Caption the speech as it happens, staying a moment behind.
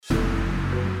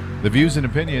The views and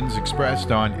opinions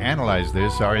expressed on Analyze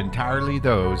This are entirely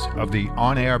those of the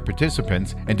on-air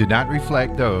participants and do not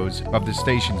reflect those of the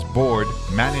station's board,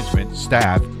 management,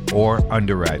 staff, or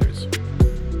underwriters.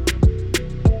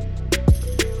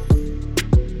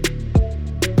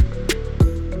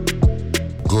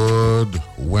 Good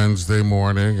Wednesday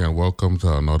morning and welcome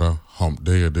to another Hump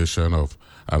Day edition of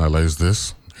Analyze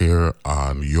This here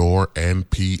on your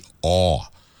NPR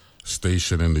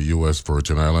station in the U.S.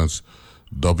 Virgin Islands,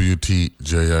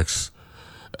 WTJX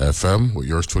FM with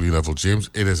yours truly, Neville James.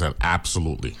 It is an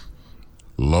absolutely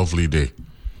lovely day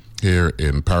here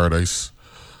in Paradise.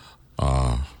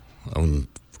 Right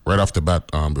off the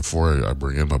bat, before I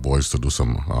bring in my boys to do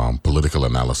some political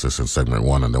analysis in segment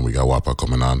one, and then we got WAPA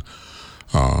coming on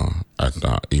at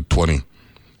 8:20.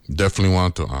 Definitely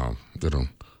want to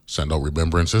send out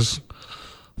remembrances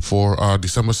for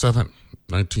December 7th,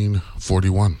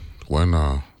 1941, when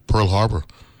Pearl Harbor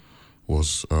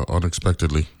was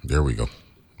unexpectedly, there we go,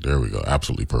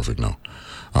 absolutely perfect now,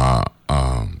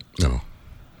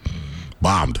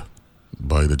 bombed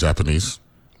by the Japanese,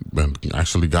 and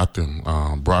actually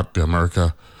brought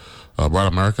America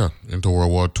into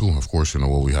World War II. Of course, we know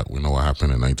what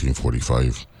happened in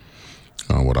 1945.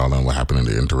 What happened in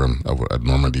the interim at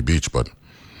Normandy Beach, but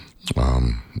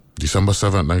December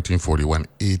 7th, 1941,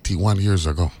 81 years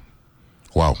ago.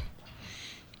 Wow.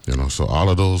 So all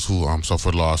of those who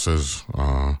suffered losses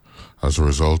as a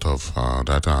result of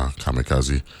that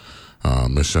kamikaze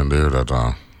mission there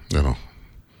that,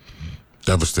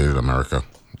 devastated America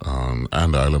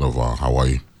and the island of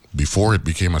Hawaii before it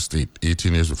became a state,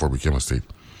 18 years before it became a state.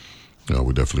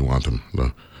 We definitely want them,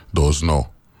 those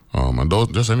know. And those,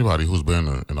 just anybody who's been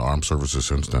in the armed services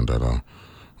since then that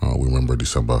we remember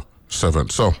December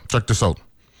 7th. So check this out.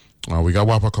 We got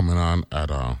WAPA coming on at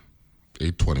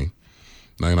 8:20.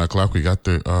 9 o'clock, we got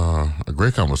a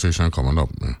great conversation coming up,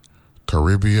 man.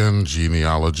 Caribbean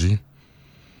genealogy.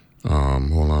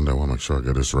 Hold on there, I want to make sure I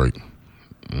get this right.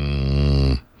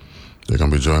 They're going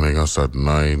to be joining us at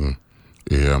 9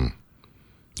 a.m.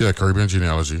 Yeah, Caribbean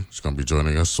genealogy. She's going to be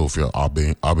joining us, Sophia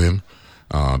Abin,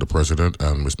 the president,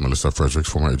 and Miss Melissa Fredericks,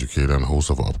 former educator and host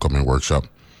of an upcoming workshop.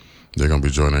 They're going to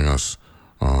be joining us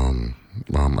at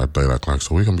 9 o'clock.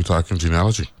 So we're going to be talking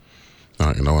genealogy.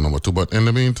 In hour number 2. But in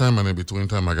the meantime and in between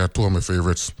time, I got two of my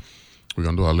favorites. We're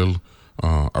going to do a little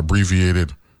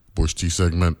abbreviated Bush Tea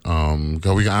segment. We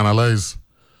can analyze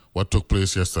what took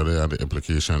place yesterday and the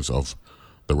implications of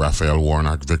the Raphael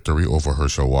Warnock victory over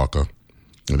Herschel Walker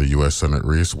in the U.S. Senate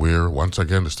race, where, once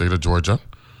again, the state of Georgia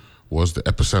was the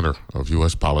epicenter of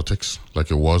U.S. politics,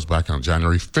 like it was back on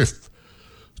January 5th,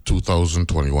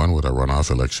 2021, with a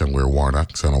runoff election where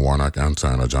Senator Warnock and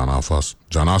Senator John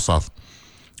Ossoff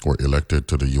were elected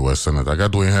to the U.S. Senate. I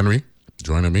got Dwayne Henry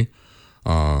joining me,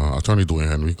 Attorney Dwayne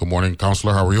Henry. Good morning,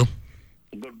 Counselor. How are you?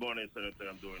 Good morning, Senator.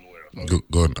 I'm doing well.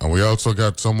 Good. And we also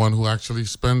got someone who actually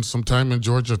spends some time in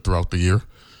Georgia throughout the year,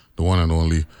 the one and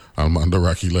only Armando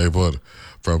Rocky Labor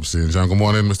from St. John. Good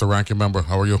morning, Mr. Ranking Member.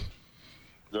 How are you?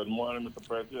 Good morning, Mr.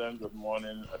 President. Good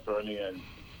morning, Attorney, and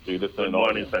good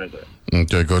morning, Senator.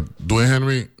 Okay, good. Dwayne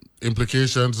Henry,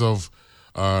 implications of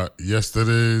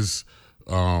yesterday's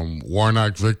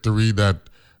Warnock victory that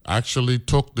actually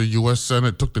took the U.S.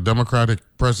 Senate, took the Democratic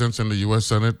presence in the U.S.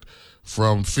 Senate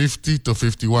from 50 to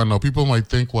 51. Now, people might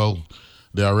think, well,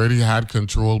 they already had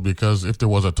control because if there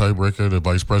was a tiebreaker, the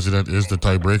vice president is the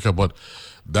tiebreaker. But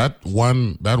that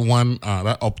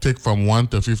uptick from 1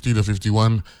 to 50 to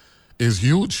 51 is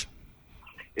huge.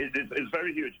 It's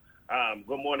very huge.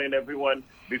 Good morning, everyone.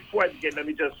 Before I begin, let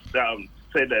me just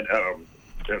say that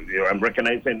I'm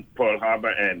recognizing Pearl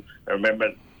Harbor, and I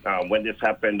remember when this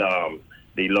happened,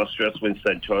 the illustrious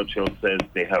Winston Churchill says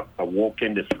they have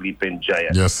awoken the sleeping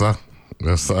giant. Yes, sir.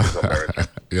 Yes, sir.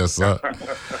 Yes, sir.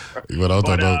 Without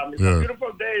a doubt. It's a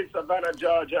beautiful day, Savannah,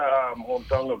 Georgia,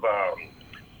 hometown of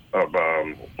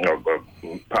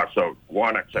Pastor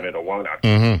Warnock, Senator Warnock.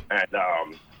 Mm-hmm. And,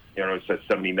 it's a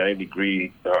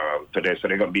 79-degree today, so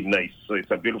they're going to be nice. So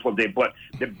it's a beautiful day. But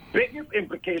the biggest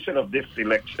implication of this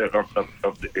election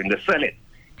in the Senate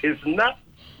is not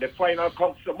the final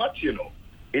count so much,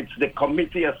 It's the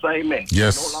committee assignment.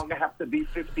 Yes. It no longer have to be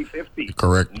 50-50.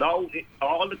 Correct. Now,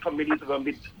 all the committees are going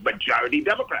to be majority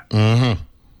Democrat.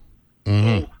 Mm-hmm.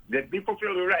 Mm-hmm. So the people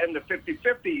feel we're in the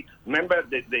 50-50. Remember,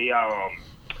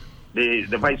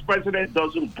 the vice president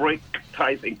doesn't break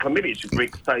ties in committee. She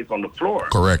breaks ties on the floor.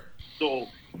 Correct. So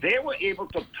they were able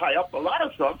to tie up a lot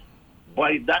of stuff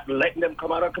by that letting them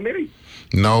come out of committee.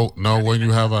 No, when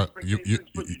you have a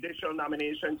judicial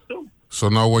nominations too. So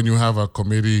now when you have a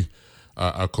committee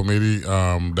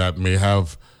that may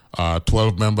have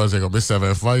 12 members, they're gonna be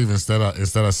 7-5 instead of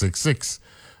 6-6.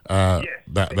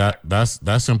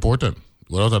 That's important,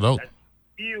 without a doubt. That's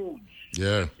huge.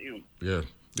 Yeah. That's huge.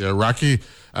 Yeah. Rocky,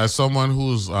 as someone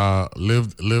who's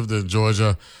lived in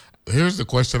Georgia, here's the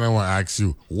question I want to ask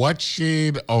you: what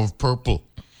shade of purple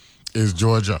is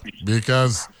Georgia?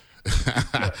 Because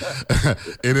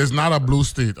it is not a blue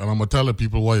state, and I'm gonna tell the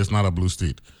people why it's not a blue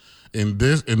state. In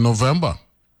November,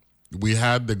 we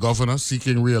had the governor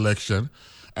seeking re-election,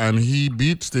 and he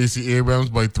beat Stacey Abrams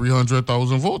by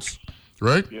 300,000 votes,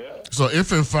 right? Yeah. So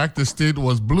if in fact the state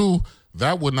was blue,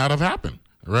 that would not have happened,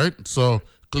 right? So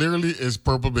clearly it's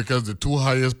purple because the two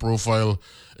highest profile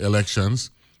elections,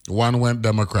 one went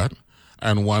Democrat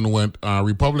and one went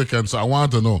Republican. So I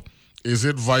want to know, is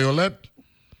it violet,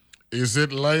 is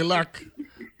it lilac,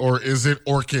 or is it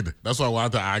orchid? That's what I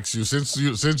want to ask you. Since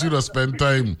you have spent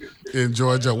time in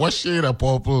Georgia, what shade of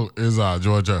purple is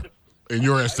Georgia, in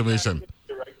your estimation?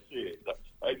 The right shade.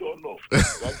 I don't know.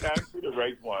 I can't be the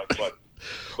right one, but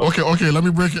Okay. Let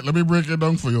me break it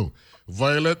down for you.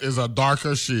 Violet is a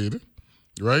darker shade,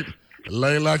 right?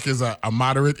 Lilac is a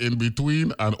moderate in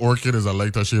between, and orchid is a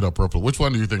lighter shade of purple. Which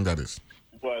one do you think that is?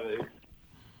 well,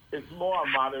 it's more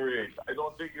moderate. I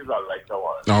don't think it's a lighter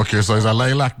one. Okay, so it's a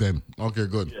lilac then. Okay,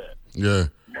 good. Yeah.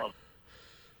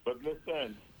 But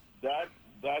listen, that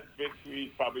victory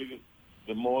is probably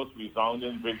the most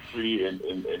resounding victory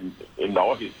in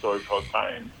our historical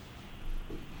time.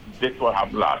 This what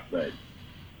happened last night.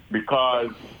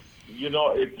 Because,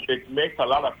 it makes a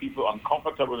lot of people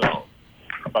uncomfortable now,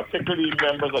 particularly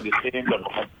members of the same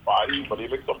Democratic Party, but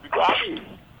it makes some people happy.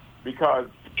 Because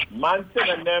Manson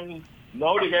and them,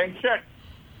 now they're getting checked.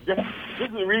 This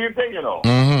is the real thing,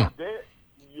 Mm-hmm.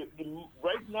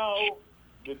 Right now,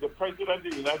 the President of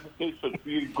the United States should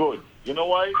feel good. You know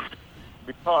why?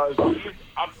 Because these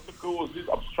obstacles, these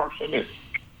obstructionists,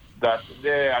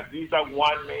 these are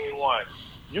one main one.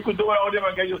 You could do it all them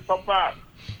and get your stuff back.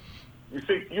 You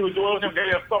see, you could do it all them and get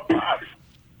your stuff back.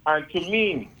 And to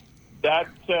me, that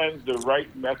sends the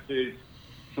right message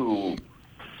to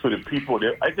the people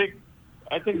there. I think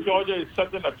Georgia is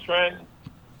setting a trend.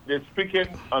 They're speaking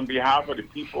on behalf of the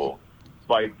people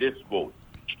by this vote.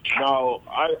 Now,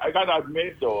 I got to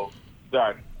admit, though,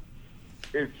 that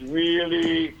it's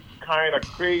really kind of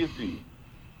crazy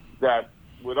that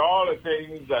with all the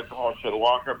things that Herschel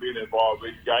Walker being involved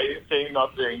with, guy ain't saying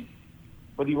nothing,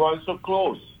 but he was so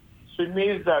close. So it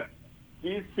means that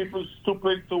these people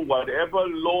stupid to whatever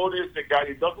load is the guy.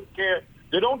 He doesn't care.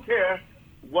 They don't care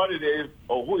what it is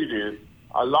or who it is,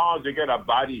 as long as they get a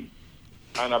body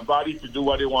and a body to do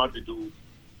what they want to do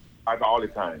at all the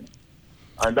time.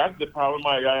 And that's the problem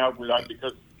I have with that,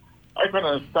 because I can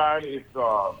understand if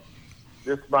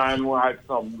this man who had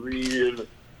some real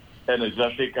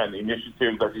energetic and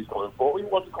initiative that he's going for, he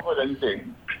wasn't coming with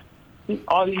anything.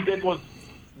 All he did was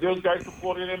those guys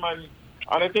supported him, and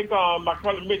I think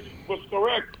McCullough Mitch was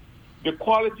correct. The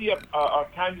quality of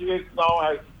candidates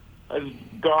now has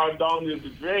gone down the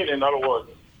drain. In other words,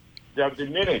 they have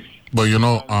diminished. But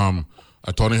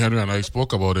Attorney Henry and I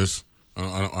spoke about this.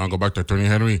 I'll go back to Attorney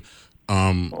Henry.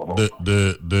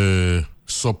 The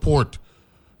support,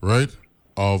 right,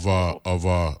 of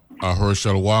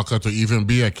Herschel Walker to even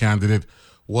be a candidate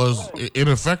was in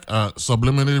effect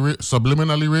subliminally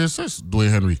racist, Dwayne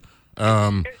Henry.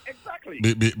 Exactly.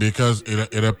 Because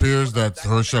it appears that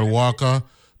Herschel Walker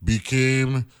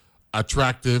became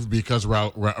attractive because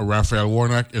Raphael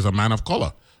Warnock is a man of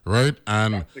color, right?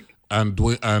 And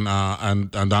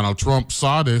Donald Trump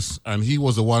saw this, and he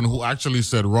was the one who actually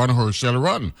said, "Run, Herschel,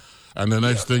 run." And the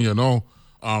next thing you know,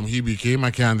 he became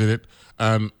a candidate,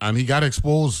 and he got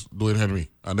exposed, Dwayne Henry,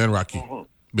 and then Rocky,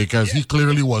 because he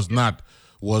clearly was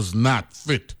not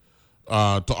fit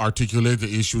to articulate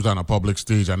the issues on a public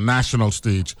stage, a national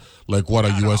stage, like what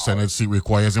a U.S. Senate seat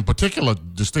requires. In particular,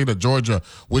 the state of Georgia,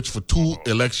 which for 2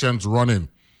 elections running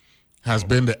has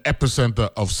been the epicenter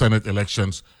of Senate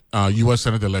elections, U.S.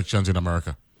 Senate elections in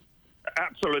America.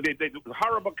 Absolutely. The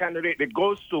horrible candidate that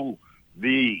goes to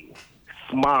the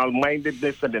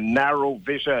small-mindedness and the narrow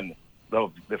vision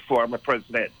of the former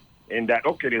president, in that,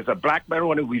 okay, there's a black man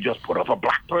running, we just put up a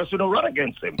black person to run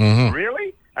against him. Mm-hmm.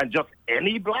 Really? And just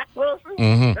any black person?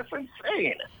 Mm-hmm. That's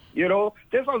insane.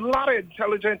 There's a lot of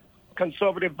intelligent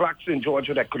conservative blacks in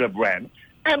Georgia that could have ran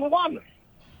and won.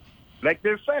 Like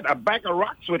they said, a bag of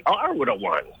rocks with R would have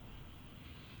won.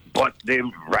 But they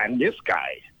ran this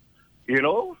guy,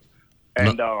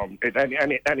 And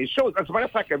it shows. As a matter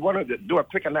of fact, I wanted to do a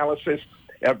quick analysis.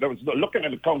 I was looking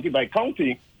at it county by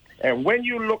county, and when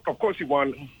you look, of course, he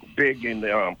won big in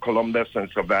Columbus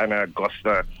and Savannah,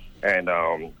 Augusta, and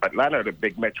Atlanta, the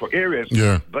big metro areas.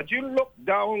 Yeah. But you look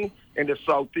down in the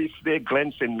southeast there,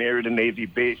 Glen St. Mary, the Navy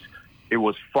base, it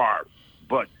was far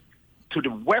But to the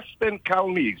western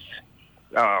counties,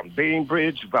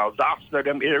 Bainbridge, Valdosta,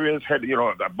 them areas had,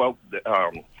 about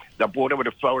the border with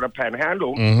the Florida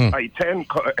Panhandle,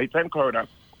 I-10 corridor.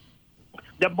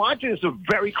 The margins are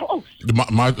very close. Well,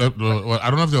 I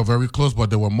don't know if they're very close,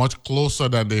 but they were much closer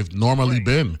than they've normally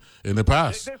been in the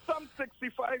past. There's some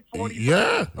 65, 45.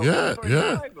 Yeah.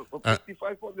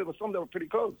 55, 40. There were some that were pretty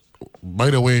close. By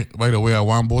the way, I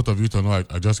want both of you to know,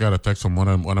 I just got a text from one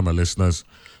of my listeners.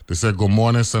 They said, "Good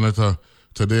morning, Senator.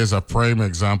 Today is a prime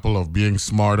example of being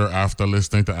smarter after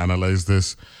listening to Analyze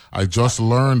This. I just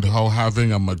learned how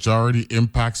having a majority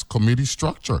impacts committee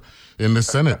structure in the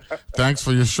Senate. Thanks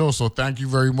for your show." So thank you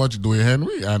very much, Dwayne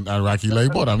Henry and Rocky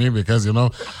Laibot. I mean, because,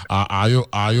 are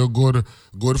you good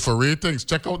for ratings?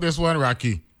 Check out this one,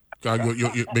 Rocky.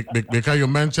 Because you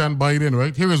mentioned Biden,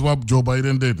 right? Here is what Joe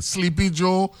Biden did. Sleepy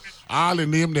Joe, all the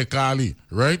name they call it,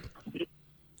 right?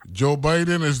 Joe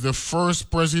Biden is the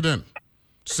first president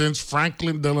since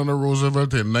Franklin Delano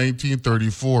Roosevelt in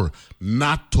 1934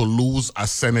 not to lose a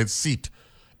Senate seat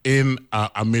in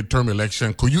a midterm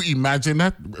election. Could you imagine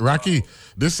that, Rocky?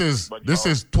 This is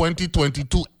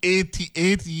 2022,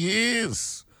 88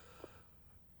 years.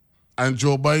 And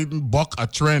Joe Biden bucked a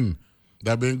trend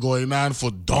that been going on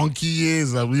for donkey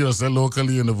years that we say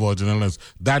locally in the Virgin Islands.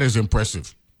 That is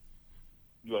impressive.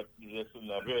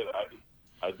 Listen,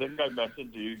 I think I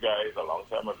mentioned to you guys a long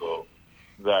time ago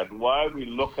that while we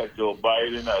look at Joe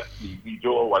Biden as Sleepy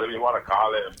Joe, whatever you want to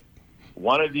call him,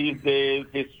 one of these days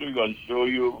history going to show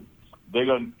you they're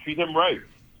going to treat him right.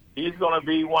 He's going to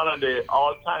be one of the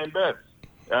all-time best,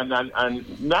 and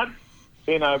not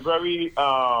in a very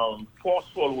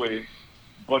forceful way,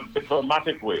 but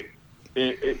diplomatic way.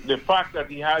 The fact that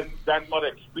he has that much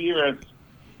experience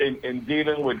in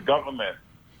dealing with government,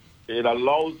 it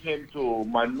allows him to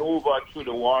maneuver through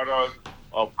the waters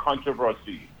of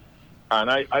controversy. And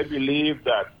I believe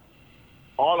that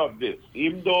all of this,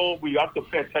 even though we have to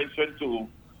pay attention to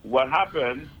what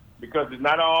happened, because it's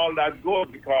not all that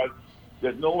good, because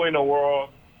there's no way in the world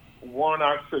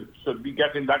Warnock should be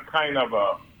getting that kind of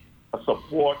a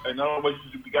support, and in other words,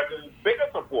 you should be getting bigger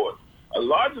support, a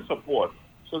larger support.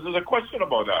 So there's a question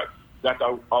about that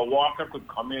a Walker could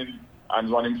come in and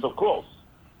run him so close.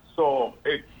 So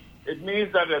it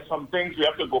means that there's some things we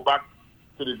have to go back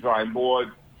to the drawing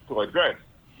board to address.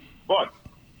 But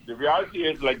the reality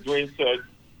is, like Dwayne said,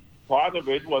 part of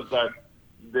it was that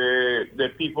the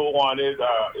people wanted,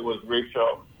 it was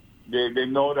racial. They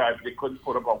know that they couldn't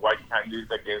put up a white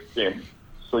candidate against him.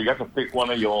 So you got to pick one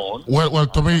of your own. Well,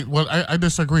 to me, I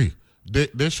disagree.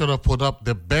 They should have put up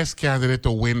the best candidate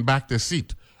to win back the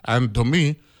seat. And to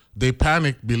me, they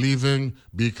panicked believing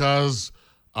because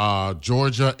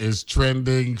Georgia is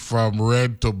trending from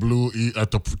red to blue,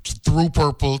 through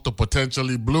purple to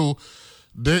potentially blue.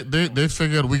 They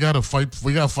figured we gotta fight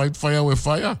fire with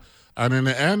fire, and in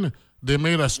the end, they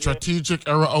made a strategic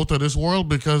error out of this world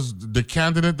because the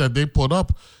candidate that they put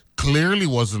up clearly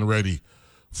wasn't ready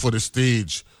for the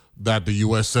stage that the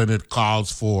U.S. Senate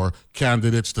calls for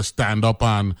candidates to stand up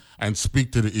on and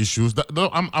speak to the issues.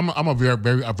 I'm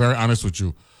very honest with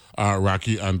you,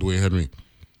 Rocky and Dwayne Henry.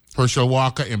 Herschel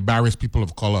Walker embarrassed people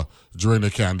of color during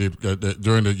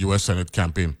the U.S. Senate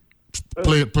campaign.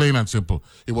 Plain and simple.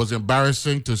 It was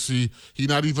embarrassing to see he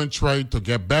not even tried to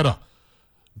get better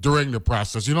during the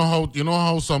process. You know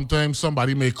how sometimes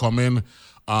somebody may come in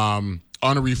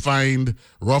unrefined,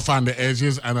 rough on the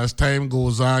edges, and as time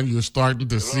goes on, you're starting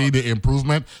to see the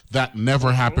improvement. That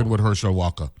never happened with Herschel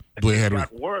Walker. Dwayne Henry. It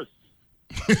got worse.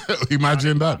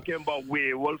 Imagine that. Talking about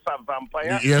werewolf and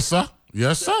vampire. Yes, sir.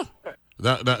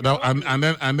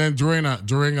 And then during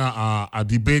a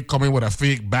debate coming with a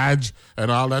fake badge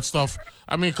and all that stuff.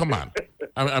 I mean, come on.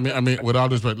 I mean, with all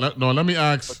this, let me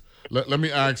ask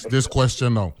this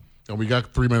question now. And we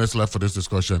got 3 minutes left for this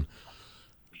discussion.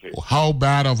 How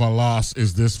bad of a loss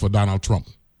is this for Donald Trump?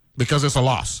 Because it's a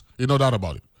loss. You know that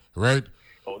about it, right?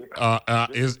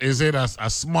 Is it a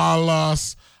small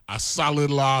loss, a solid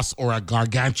loss, or a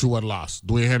gargantuan loss?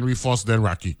 Dwayne Henry first, then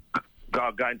Rocky.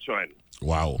 Gargantuan.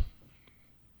 Wow.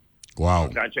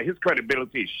 Gotcha. His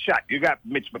credibility is shot. You got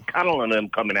Mitch McConnell and them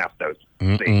coming after us.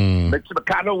 Mitch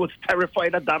McConnell was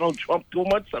terrified of Donald Trump 2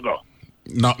 months ago.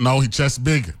 Now he chest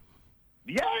big.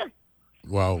 Yeah.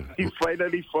 Wow. He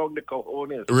finally found the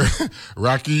cojones.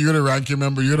 Rocky, you're the ranking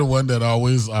member. You're the one that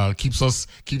always keeps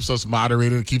us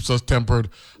moderated, keeps us tempered.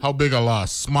 How big a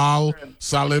loss? Small,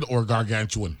 solid, or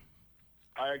gargantuan?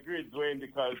 I agree, Dwayne,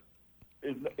 because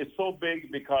it's so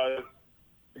big because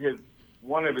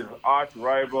one of his arch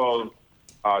rivals,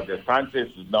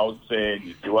 DeSantis, is now saying,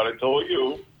 "You see what I told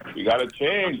you? You got to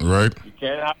change. Right. You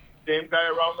can't have the same guy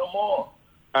around no more."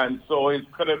 And so his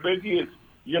credibility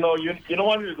you know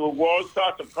when the world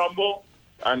starts to crumble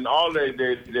and all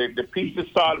the pieces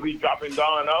start to be dropping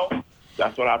down now.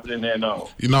 That's what happening there now.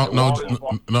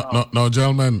 No,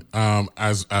 gentlemen.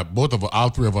 As all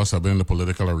three of us have been in the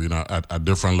political arena at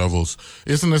different levels.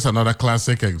 Isn't this another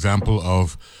classic example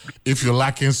of if you're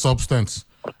lacking substance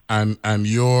and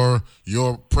your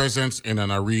presence in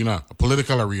an arena, a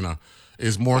political arena,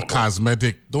 is more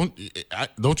cosmetic? Don't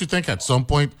you think at some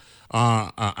point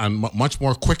and much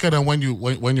more quicker than when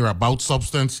you're about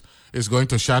substance is going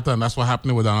to shatter? And that's what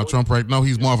happening with Donald Trump right now.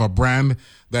 He's more of a brand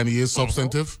than he is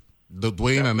substantive.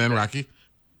 Dwayne and then Rocky.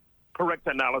 Correct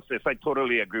analysis. I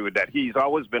totally agree with that. He's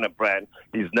always been a brand.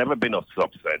 He's never been a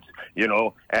substance,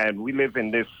 and we live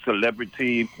in this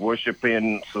celebrity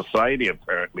worshiping society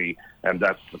apparently, and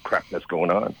that's the crap that's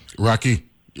going on. Rocky,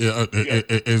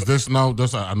 is this now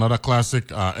just another classic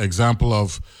example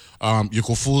of you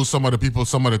can fool some of the people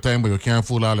some of the time, but you can't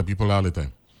fool all the people all the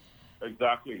time?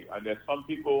 Exactly. And there's some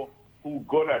people who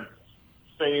good at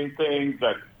saying things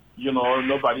that,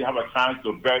 nobody have a chance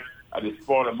to bet at the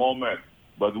spur of the moment.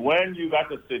 But when you got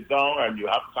to sit down and you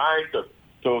have time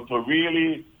to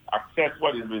really access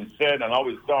what has been said and how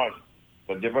it's done,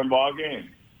 it's a different ball game,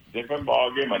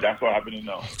 and that's what's happening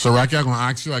now. So, Rocky, I'm going to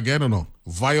ask you again or no?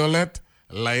 Violet,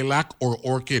 lilac, or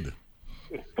orchid?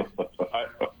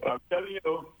 I'm telling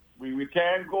you, we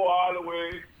can't go all the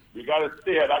way. We got to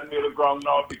stay at that middle ground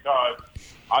now because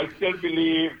I still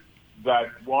believe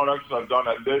that Warnock should have done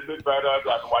a little bit better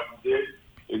than what he did.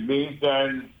 It means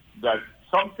then that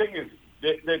something is,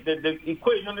 the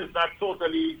equation is not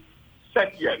totally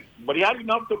set yet. But he had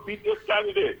enough to beat this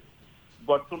candidate.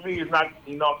 But to me, it's not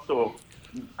enough to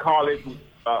call it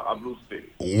a blue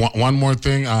state. One more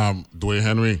thing, Dwayne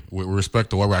Henry, with respect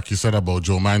to what Rocky said about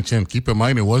Joe Manchin. Keep in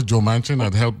mind, it was Joe Manchin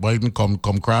that helped Biden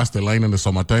come cross the line in the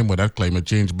summertime with that climate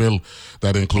change bill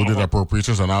that included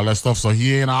appropriations and all that stuff. So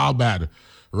he ain't all bad,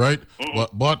 right?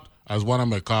 But as one of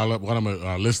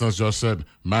my listeners just said,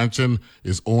 Manchin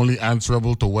is only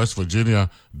answerable to West Virginia.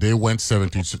 They went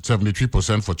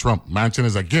 73% for Trump. Manchin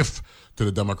is a gift to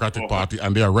the Democratic Party,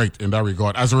 and they are right in that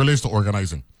regard as it relates to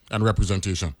organizing and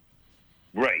representation.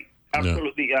 Right.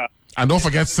 Absolutely. Yeah. And don't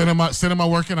forget Cinema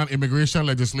working on immigration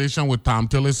legislation with Tom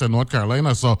Tillis in North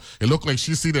Carolina. So it looked like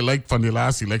she see the light from the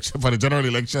last election, for the general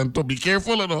election. To be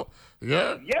careful,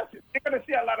 Yeah. Yes, you're going to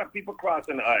see a lot of people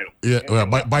crossing the aisle. Yeah,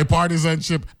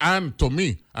 bipartisanship. And to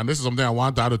me, and this is something I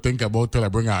want to think about till I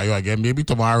bring Ayo again, maybe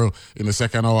tomorrow in the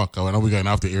second hour, because I know we're going to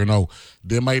have to air now,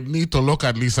 they might need to look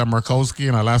at Lisa Murkowski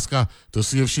in Alaska to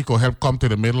see if she could help come to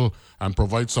the middle and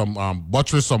provide some,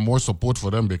 buttress some more support for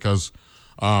them, because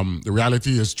the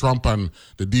reality is Trump and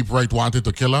the deep right wanted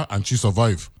to kill her, and she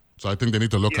survived. So I think they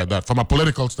need to look at that from a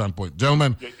political standpoint.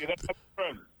 Gentlemen,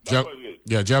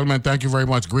 gentlemen, thank you very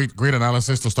much. Great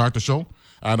analysis to start the show.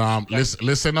 And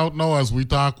listen out now as we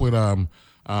talk with the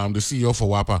CEO for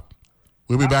WAPA.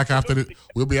 We'll be back after this.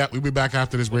 We'll be back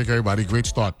after this break, everybody. Great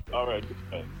start. All right.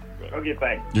 Okay,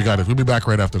 thanks. You got it. We'll be back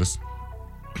right after this.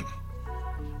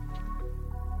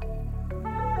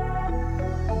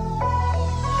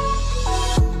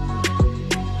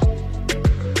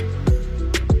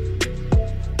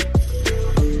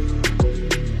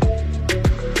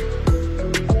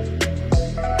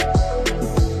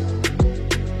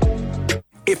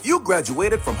 If you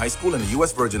graduated from high school in the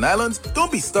U.S. Virgin Islands,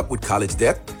 don't be stuck with college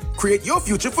debt. Create your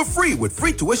future for free with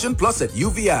Free Tuition Plus at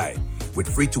UVI. With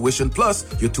Free Tuition Plus,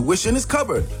 your tuition is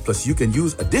covered. Plus, you can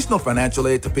use additional financial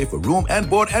aid to pay for room and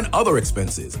board and other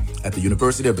expenses. At the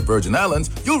University of the Virgin Islands,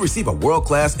 you'll receive a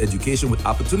world-class education with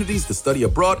opportunities to study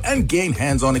abroad and gain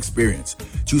hands-on experience.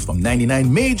 Choose from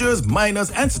 99 majors,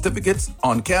 minors, and certificates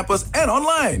on campus and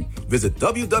online. Visit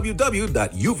www.uvi.edu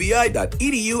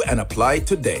and apply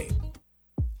today.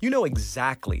 You know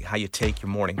exactly how you take your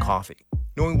morning coffee.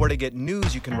 Knowing where to get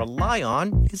news you can rely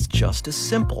on is just as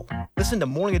simple. Listen to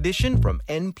Morning Edition from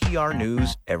NPR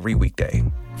News every weekday.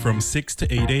 From 6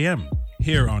 to 8 a.m.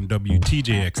 here on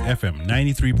WTJX FM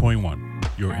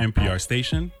 93.1, your NPR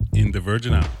station in the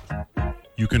Virgin Islands.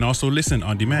 You can also listen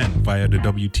on demand via the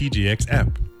WTJX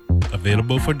app,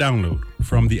 available for download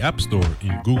from the App Store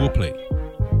in Google Play.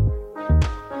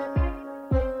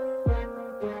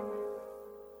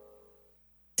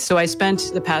 So I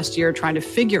spent the past year trying to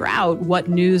figure out what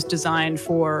news designed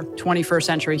for 21st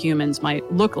century humans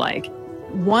might look like.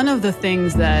 One of the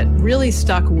things that really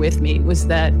stuck with me was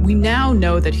that we now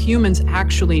know that humans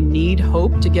actually need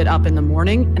hope to get up in the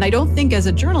morning. And I don't think as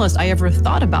a journalist I ever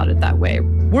thought about it that way.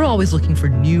 We're always looking for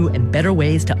new and better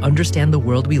ways to understand the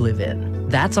world we live in.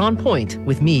 That's On Point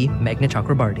with me, Meghna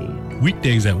Chakrabarti.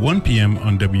 Weekdays at 1 p.m.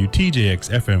 on WTJX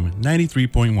FM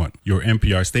 93.1, your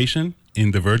NPR station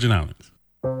in the Virgin Islands.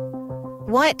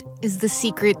 What is the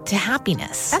secret to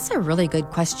happiness? That's a really good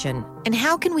question. And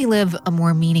how can we live a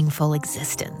more meaningful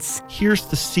existence? Here's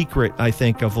the secret, I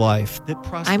think, of life.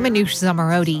 I'm Manoush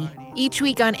Zamarodi. Each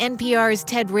week on NPR's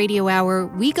TED Radio Hour,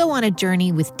 we go on a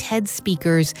journey with TED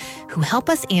speakers who help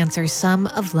us answer some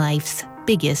of life's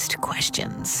biggest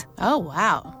questions. Oh,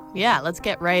 wow. Yeah, let's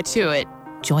get right to it.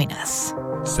 Join us.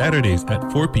 Saturdays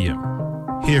at 4 p.m.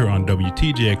 here on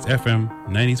WTJX FM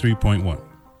 93.1.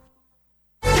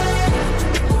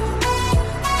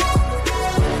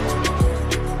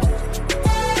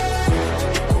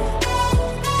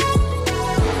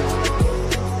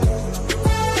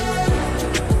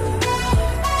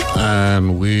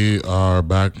 And we are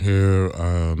back here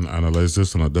on Analyze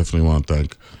This, and I definitely want to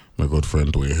thank my good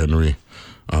friend Dwayne Henry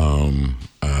and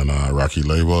Rocky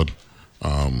Laywood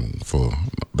for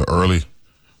the early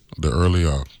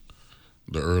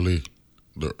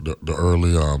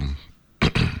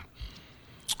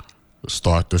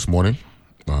start this morning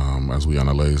as we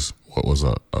analyze what was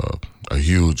a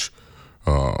huge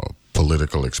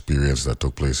political experience that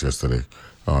took place yesterday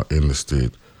in the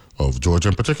state of Georgia,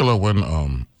 in particular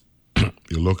when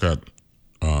you look at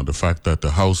the fact that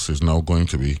the House is now going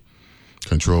to be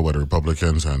controlled by the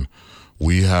Republicans, and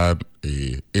we had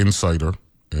a insider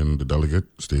in the delegate,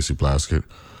 Stacey Plaskett,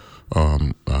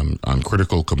 on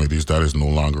critical committees. That is no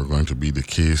longer going to be the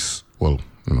case. Well,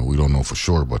 we don't know for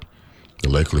sure, but the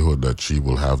likelihood that she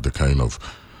will have the kind of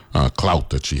clout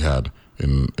that she had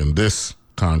in this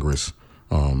Congress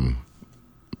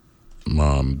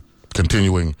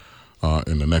continuing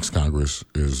in the next Congress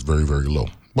is very, very low.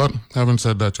 But having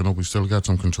said that, we still got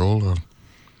some control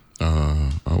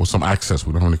with some access.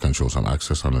 We don't really control, some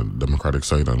access on the Democratic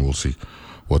side, and we'll see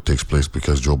what takes place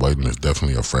because Joe Biden is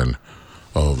definitely a friend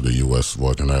of the U.S.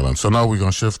 Virgin Islands. So now we're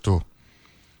going to shift to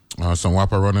some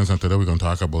WAPA run-ins, and today we're going to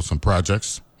talk about some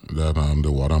projects that the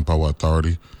Water and Power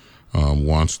Authority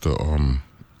wants to,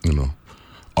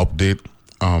 update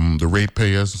the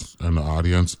ratepayers and the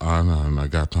audience on. And I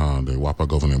got the WAPA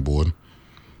Governing Board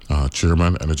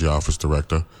Chairman, Energy Office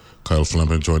Director, Kyle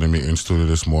Fleming, joining me in studio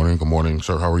this morning. Good morning,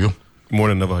 sir. How are you? Good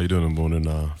morning, Neva. How you doing? Good morning,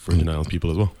 Virgin Islands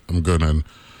people as well. I'm good, and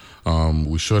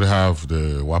we should have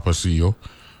the WAPA CEO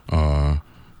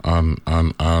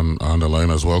on the line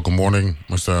as well. Good morning,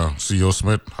 Mr. CEO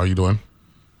Smith. How you doing?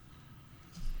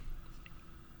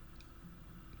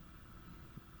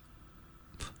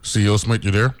 CEO Smith,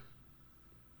 you there?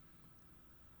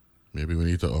 Maybe we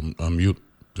need to unmute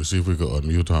to see if we could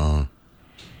unmute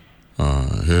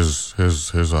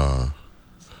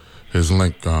his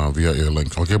link via air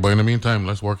link. Okay, but in the meantime,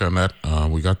 let's work on that.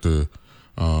 We got the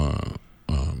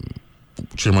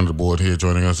chairman of the board here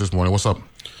joining us this morning. What's up?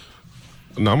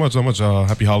 Not much.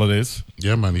 Happy holidays.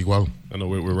 Yeah, man. Igual. I know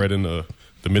we're right in the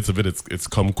midst of it. It's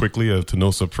come quickly to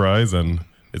no surprise, and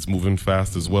it's moving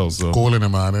fast as well. So cold in the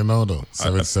morning now, though.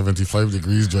 75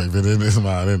 degrees driving in this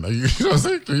morning. You know what I'm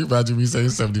saying? Can you imagine me saying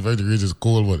 75 degrees is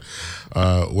cold,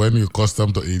 but when you're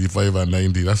accustomed to 85 and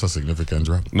 90, that's a significant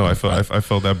drop. No, I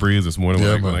felt that breeze this morning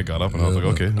when I got up, and I was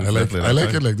like, okay. I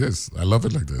like it like this. I love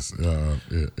it like this.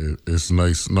 It's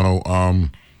nice. Now,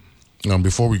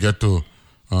 before we get to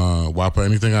WAPA,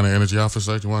 anything on the energy office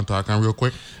side you want to talk on real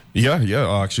quick? Yeah.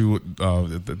 Actually,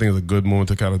 I think it's a good moment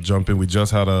to kind of jump in. We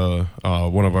just had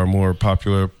one of our more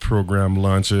popular program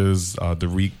launches the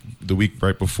week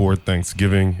right before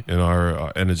Thanksgiving in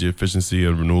our energy efficiency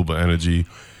and renewable energy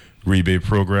rebate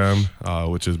program,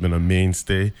 which has been a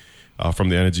mainstay from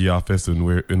the energy office,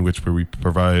 in which we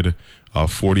provide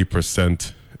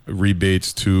 40%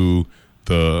 rebates to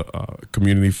the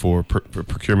community for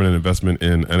procurement and investment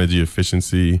in energy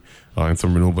efficiency and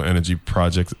some renewable energy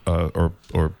projects or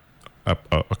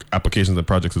applications and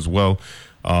projects as well.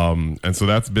 And so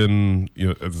that's been,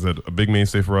 as I said, a big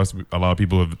mainstay for us. A lot of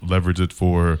people have leveraged it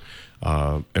for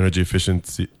energy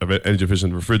efficient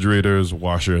refrigerators,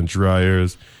 washer and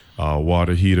dryers,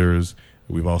 water heaters.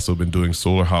 We've also been doing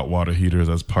solar hot water heaters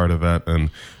as part of that.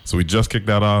 And so we just kicked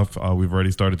that off. We've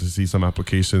already started to see some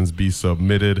applications be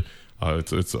submitted.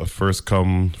 It's a first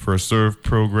come, first serve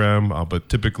program, but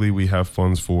typically we have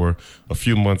funds for a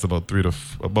few months, about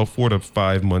 4 to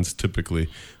 5 months typically.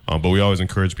 But we always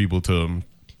encourage people to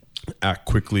act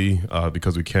quickly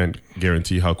because we can't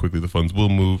guarantee how quickly the funds will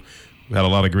move. We had a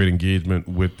lot of great engagement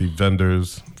with the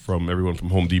vendors, from everyone from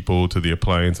Home Depot to the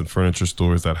appliance and furniture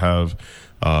stores that have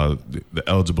the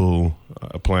eligible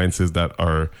appliances that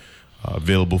are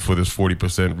available for this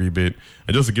 40% rebate.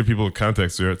 And just to give people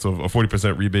context here, so a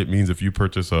 40% rebate means if you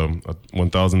purchase a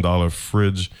 $1,000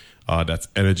 fridge that's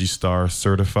Energy Star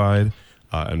certified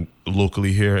and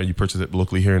locally here, and you purchase it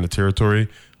locally here in the territory,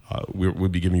 we'll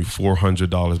be giving you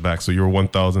 $400 back. So your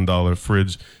 $1,000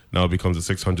 fridge now becomes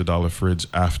a $600 fridge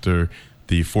after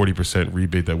the 40%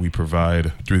 rebate that we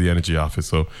provide through the Energy Office.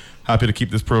 So happy to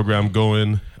keep this program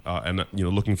going, and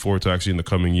looking forward to actually in the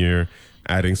coming year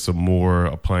adding some more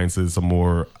appliances, some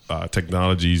more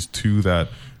technologies to that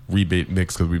rebate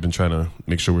mix, because we've been trying to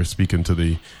make sure we're speaking to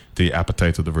the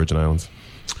appetites of the Virgin Islands.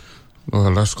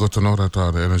 Well, that's good to know that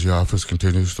the Energy Office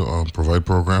continues to provide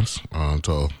programs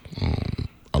to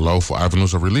allow for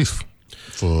avenues of relief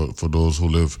for those who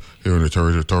live here in the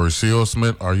territory. CEO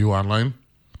Smith, are you online?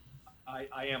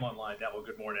 I am online, Neville.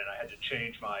 Good morning. I had to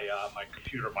change my my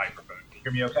computer microphone. Can you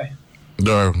hear me okay?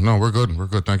 No, we're good. We're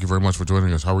good. Thank you very much for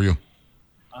joining us. How are you?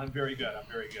 I'm very good.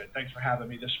 Thanks for having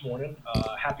me this morning.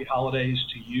 Happy holidays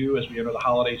to you as we enter the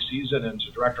holiday season, and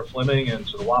to Director Fleming and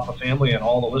to the WAPA family and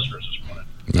all the listeners this morning.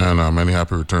 And many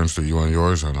happy returns to you and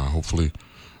yours. And hopefully,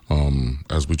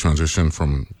 as we transition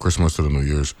from Christmas to the New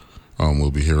Year's,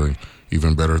 we'll be hearing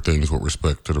even better things with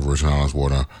respect to the Virgin Islands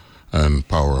Water and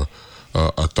Power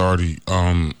Authority.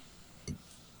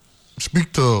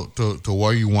 Speak to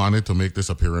why you wanted to make this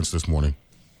appearance this morning.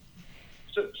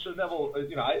 So Neville,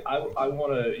 I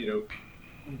want to,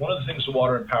 one of the things the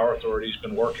Water and Power Authority has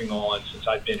been working on since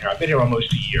I've been here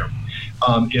almost a year,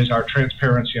 is our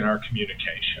transparency and our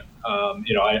communication.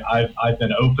 I've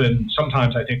been open,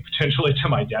 sometimes I think potentially to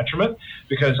my detriment,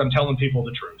 because I'm telling people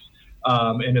the truth.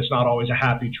 And it's not always a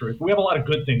happy truth. We have a lot of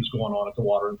good things going on at the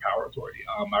Water and Power Authority.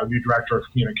 Our new director of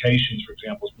communications, for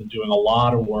example, has been doing a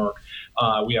lot of work.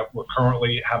 We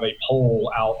currently have a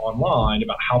poll out online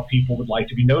about how people would like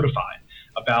to be notified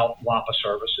about WAPA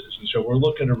services. And so we're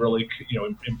looking to really,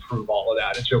 improve all of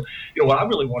that. And so, what I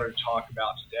really wanted to talk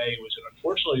about today was that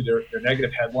unfortunately there are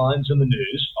negative headlines in the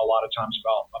news a lot of times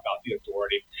about the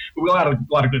authority. But we have a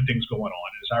lot of good things going on.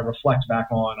 As I reflect back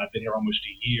on, I've been here almost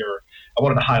a year, I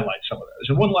wanted to highlight some of those.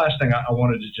 And one last thing I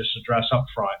wanted to just address up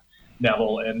front,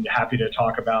 Neville, and happy to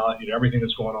talk about everything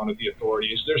that's going on at the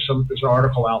authority. There's an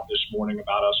article out this morning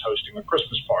about us hosting a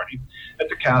Christmas party at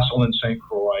the Castle in St.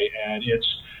 Croix, and it's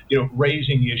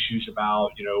raising issues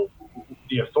about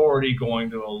the authority going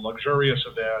to a luxurious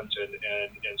event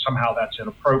and somehow that's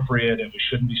inappropriate and we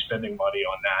shouldn't be spending money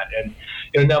on that.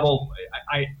 And Neville,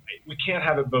 we can't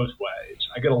have it both ways.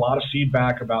 I get a lot of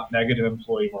feedback about negative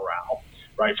employee morale,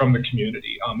 right, from the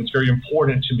community. It's very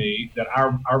important to me that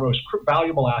our most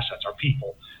valuable assets, our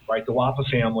people, right, the WAPA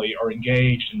family, are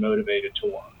engaged and motivated to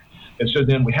work. And so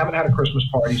then we haven't had a Christmas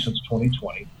party since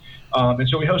 2020. And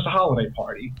so we host a holiday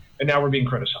party, and now we're being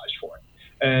criticized for it.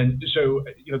 And so,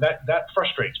 that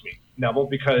frustrates me, Neville,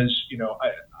 because,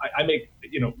 I make,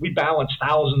 we balance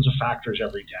thousands of factors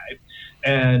every day.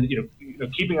 And,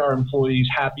 keeping our employees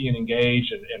happy and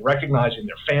engaged and recognizing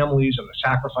their families and the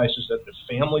sacrifices that the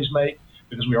families make,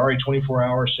 because we are a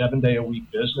 24-hour,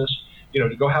 7-day-a-week business,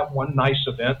 to go have one nice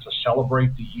event to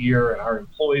celebrate the year and our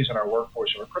employees and our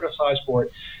workforce who are criticized for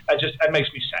it, that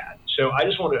makes me sad. So I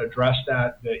just want to address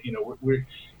that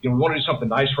we want to do something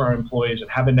nice for our employees,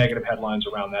 and having negative headlines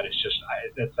around that is just,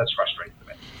 that's frustrating to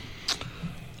me.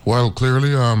 Well,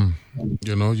 clearly,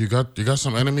 you got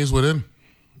some enemies within.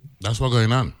 That's what's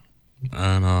going on.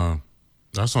 And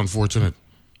that's unfortunate.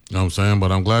 You know what I'm saying?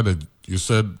 But I'm glad that you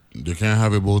said you can't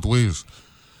have it both ways.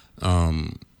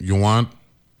 You want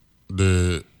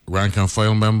the rank and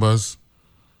file members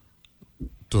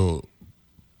to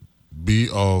be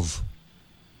of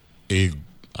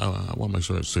I want to make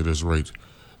sure I say this right.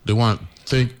 They want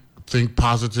think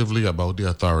positively about the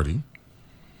authority,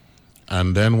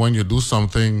 and then when you do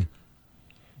something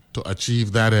to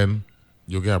achieve that end,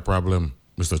 you get a problem,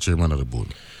 Mr. Chairman of the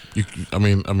board. You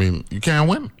can't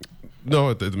win. No,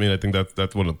 I think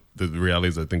that's one of the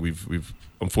realities I think we've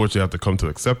unfortunately have to come to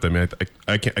accept.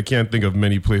 I can't think of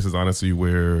many places, honestly,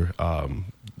 where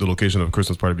the location of a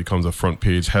Christmas party becomes a front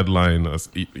page headline,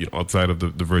 outside of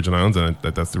the Virgin Islands, and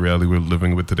that's the reality we're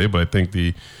living with today. But I think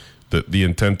the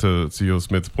intent, to CEO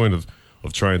Smith's point of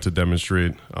trying to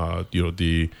demonstrate,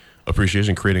 the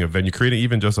appreciation, creating a venue, creating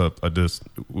even just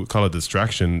we call it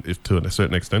distraction, if to a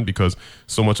certain extent, because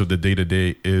so much of the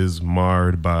day-to-day is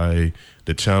marred by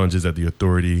the challenges that the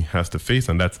authority has to face.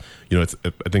 And that's,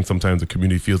 I think sometimes the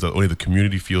community feels that only the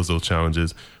community feels those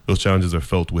challenges. Those challenges are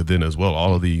felt within as well.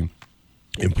 All of the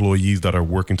employees that are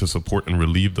working to support and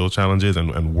relieve those challenges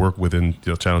and work within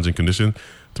challenging conditions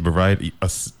to provide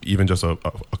us even just a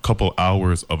couple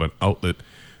hours of an outlet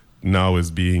now is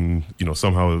being,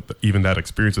 somehow even that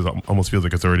experience almost feels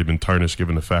like it's already been tarnished,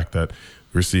 given the fact that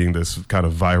we're seeing this kind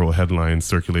of viral headline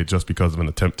circulate just because of an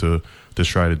attempt to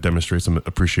try to demonstrate some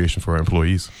appreciation for our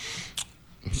employees.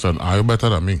 So I better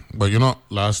than me. But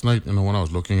last night, when I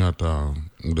was looking at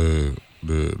the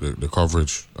the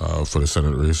coverage for the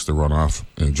Senate race, the runoff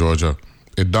in Georgia,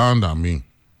 it dawned on me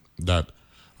that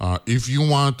if you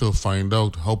want to find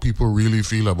out how people really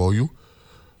feel about you,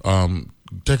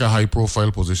 take a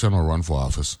high-profile position or run for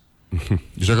office.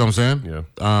 You see what I'm saying? Yeah.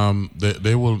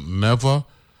 They will never.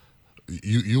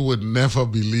 You would never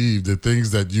believe the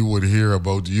things that you would hear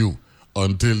about you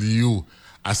until you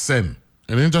ascend.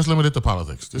 And then just limited to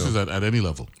politics. This is at any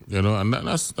level, and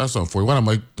that's unfortunate. One of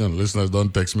my listeners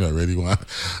don't text me already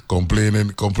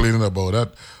complaining about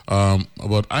that.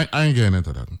 But I ain't getting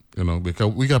into that,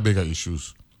 because we got bigger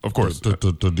issues, of course,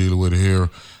 to deal with here.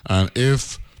 And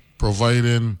if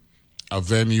providing a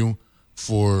venue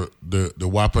for the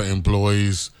WAPA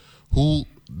employees who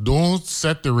don't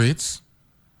set the rates,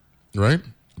 right?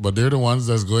 But they're the ones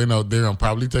that's going out there and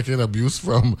probably taking abuse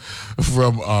from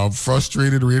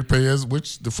frustrated ratepayers,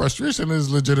 which the frustration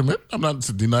is legitimate. I'm not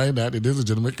denying that. It is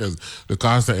legitimate because the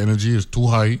cost of energy is too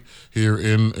high here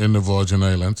in the Virgin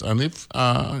Islands. And if,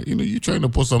 you're trying to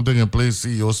put something in place,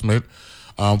 CEO Smith,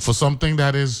 for something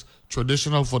that is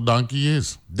traditional for donkey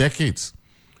years, decades.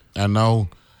 And now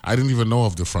I didn't even know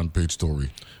of the front page story.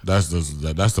 That's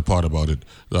the part about it.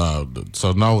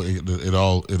 So now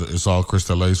it's all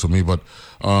crystallized for me. But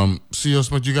CEO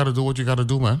Smith, you got to do what you got to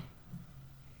do, man.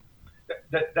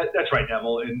 That's right,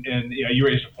 Neville. And you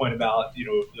raised a point about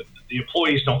the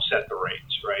employees don't set the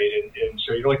rates, right? And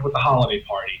so like with the holiday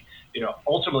party,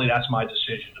 ultimately that's my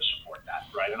decision to support that,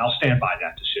 right? And I'll stand by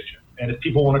that decision. And if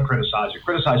people want to criticize it,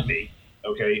 criticize me,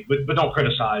 okay? But don't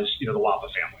criticize the WAPA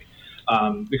family.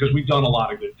 Because we've done a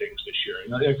lot of good things this year.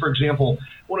 For example,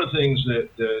 one of the things that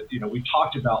we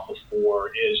talked about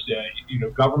before is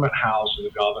that Government House and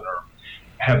the governor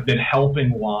have been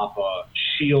helping WAPA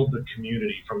shield the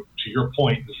community from, to your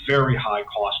point, the very high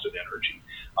cost of energy.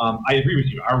 I agree with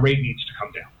you. Our rate needs to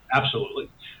come down. Absolutely.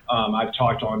 I've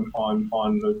talked on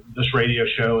this radio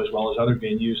show as well as other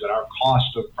venues that our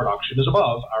cost of production is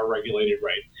above our regulated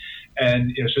rate.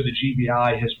 And so the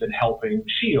GBI has been helping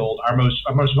shield our most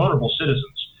vulnerable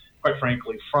citizens, quite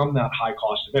frankly, from that high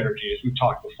cost of energy. As we've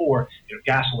talked before,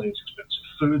 gasoline's expensive,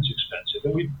 food's expensive,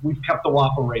 and we've kept the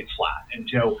WAPA rate flat. And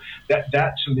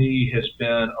that to me has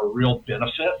been a real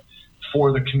benefit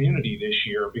for the community this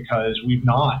year because we've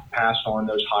not passed on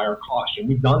those higher costs, and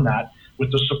we've done that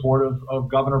with the support of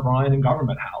Governor Bryan and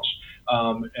Government House.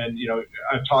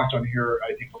 I've talked on here,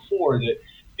 I think before, that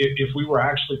if we were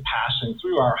actually passing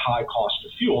through our high cost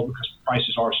of fuel, because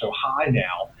prices are so high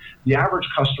now, the average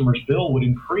customer's bill would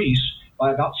increase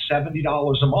by about $70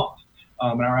 a month.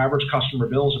 And our average customer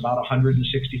bill is about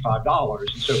 $165.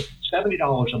 And so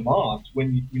 $70 a month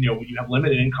when you have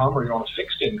limited income or you're on a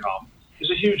fixed income is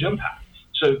a huge impact.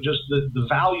 So just the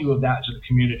value of that to the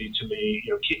community, to me,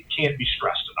 can't be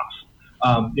stressed enough.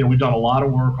 We've done a lot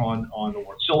of work on the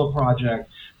Wärtsilä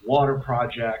project, water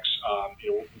projects.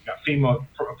 We've got FEMA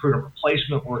prudent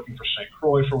replacement working for St.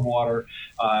 Croix for water.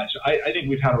 So I think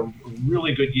we've had a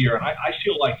really good year, and I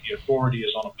feel like the authority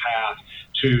is on a path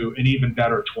to an even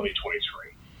better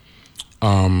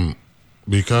 2023.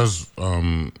 Because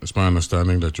it's my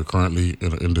understanding that you're currently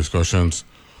in discussions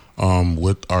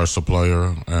with our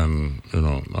supplier and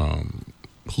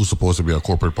who's supposed to be a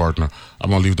corporate partner.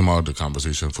 I'm gonna leave them out of the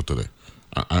conversation for today.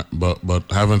 But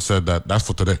having said that, that's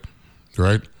for today,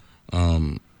 right?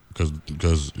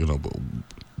 Because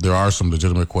there are some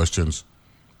legitimate questions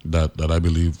that I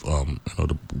believe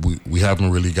we haven't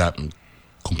really gotten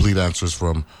complete answers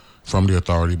from the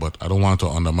authority. But I don't want to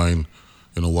undermine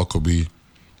what could be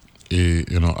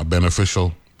a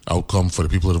beneficial outcome for the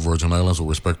people of the Virgin Islands with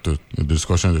respect to the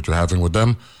discussion that you're having with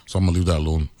them. So I'm gonna leave that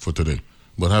alone for today.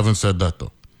 But having said that,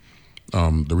 though,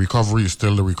 the recovery is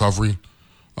still the recovery,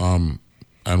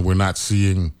 and we're not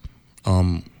seeing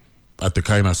at the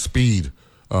kind of speed,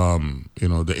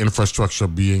 the infrastructure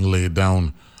being laid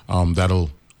down that'll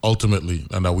ultimately,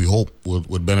 and that we hope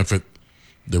would benefit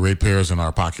the ratepayers in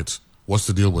our pockets. What's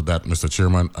the deal with that, Mr.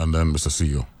 Chairman, and then Mr.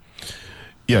 CEO?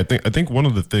 Yeah, I think one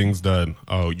of the things that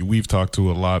we've talked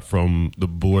to a lot from the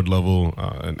board level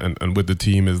and with the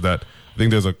team is that I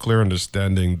think there's a clear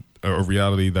understanding or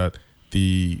reality that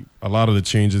a lot of the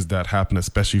changes that happen,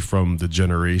 especially from the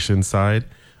generation side,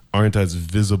 aren't as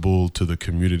visible to the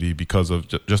community because of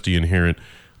just the inherent,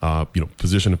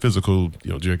 position and physical,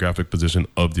 geographic position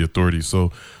of the authority.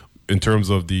 So in terms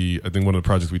of I think one of the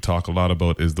projects we talk a lot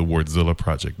about is the Wärtsilä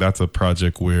project. That's a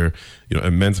project where,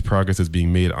 immense progress is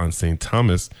being made on St.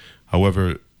 Thomas.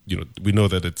 However, we know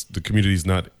that the community is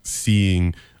not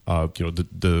seeing,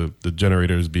 the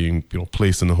generators being,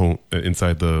 placed in the home,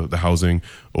 inside the housing,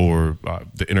 or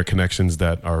the interconnections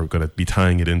that are going to be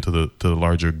tying it into the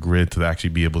larger grid to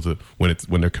actually be able to,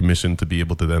 when they're commissioned, to be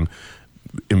able to then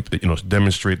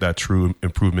demonstrate that true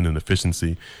improvement in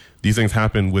efficiency. These things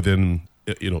happen within,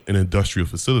 an industrial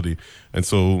facility. And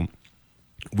so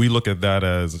we look at that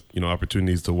as,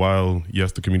 opportunities to, while,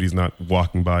 yes, the community's not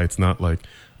walking by, it's not like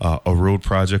a road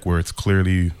project where it's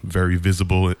clearly very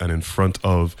visible and in front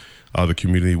of the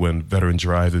community when Veteran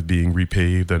Drive is being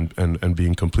repaved and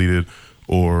being completed,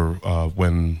 or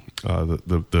when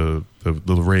the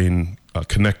Lorraine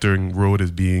connecting road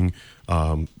is being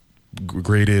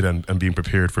graded and being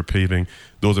prepared for paving.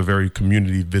 Those are very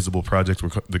community visible projects where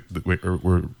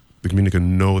the community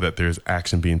can know that there's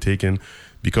action being taken.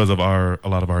 Because of a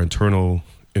lot of our internal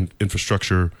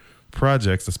infrastructure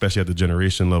projects, especially at the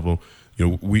generation level,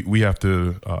 we have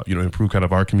to improve kind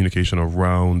of our communication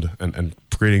around and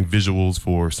creating visuals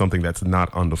for something that's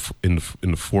not in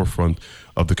the forefront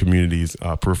of the community's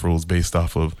peripherals based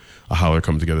off of how they're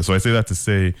coming together. So I say that to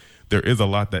say there is a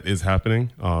lot that is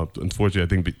happening. Unfortunately, I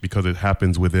think because it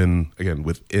happens within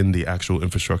the actual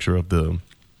infrastructure of the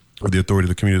authority,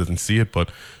 the community doesn't see it.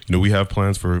 But we have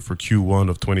plans for Q1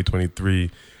 of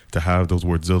 2023 to have those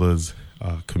Wardzillas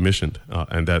commissioned,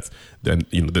 and that's then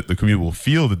the community will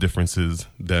feel the differences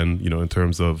then in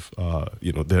terms of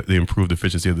the improved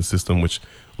efficiency of the system, which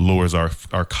lowers our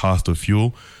cost of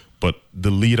fuel. But the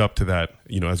lead up to that,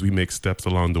 as we make steps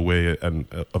along the way and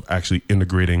of actually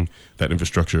integrating that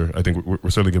infrastructure, I think we're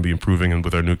certainly going to be improving, and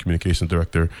with our new communications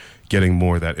director, getting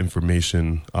more of that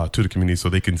information to the community so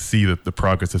they can see that the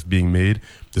progress that's being made,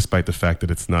 despite the fact that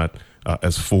it's not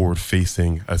as forward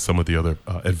facing as some of the other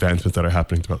advancements that are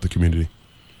happening throughout the community.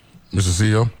 Mr.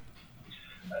 CEO?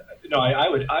 No, I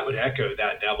would echo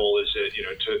that, Neville. Is that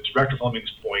to Director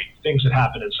Fleming's point, things that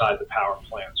happen inside the power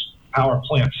plant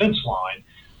fence line,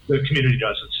 the community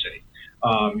does in the city.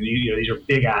 These are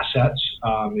big assets.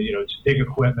 It's big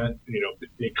equipment.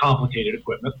 Big complicated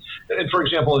equipment. And for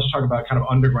example, let's talk about kind of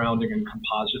undergrounding and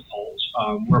composite poles.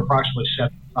 We're approximately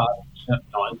 75%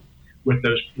 done with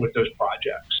those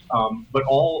projects. But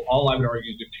all I would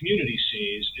argue the community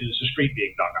sees is the street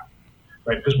being dug up,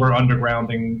 right? Because we're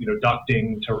undergrounding,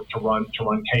 ducting to run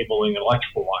cabling and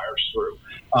electrical wires through.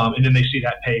 And then they see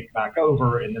that paved back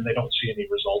over, and then they don't see any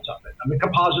result of it. I mean,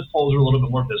 composite poles are a little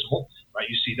bit more visible, right?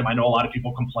 You see them. I know a lot of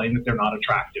people complain that they're not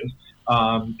attractive.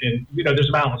 And, there's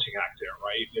a balancing act there,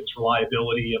 right? It's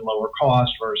reliability and lower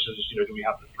cost versus, do we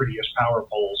have the prettiest power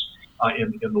poles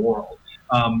in the world?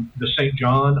 The St.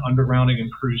 John undergrounding in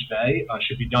Cruz Bay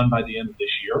should be done by the end of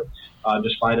this year,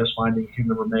 despite us finding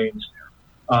human remains.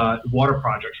 Water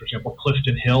projects, for example,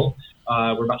 Clifton Hill,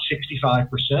 we're about 65%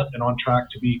 and on track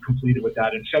to be completed with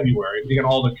that in February. But again,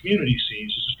 all the community sees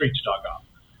is the streets dug up.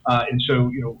 And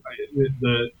so,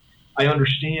 I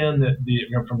understand that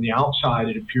from the outside,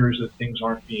 it appears that things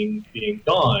aren't being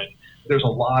done. There's a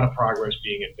lot of progress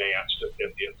being advanced at the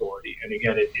authority. And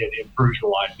again, it improves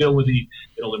reliability.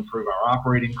 It'll improve our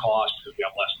operating costs because we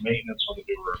have less maintenance on the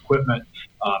newer equipment.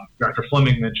 Director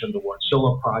Fleming mentioned the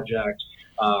Wardzilla project.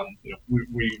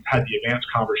 We've had the advanced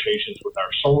conversations with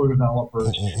our solar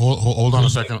developers. Hold on a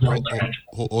second.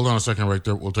 Hold on a second right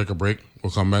there. We'll take a break.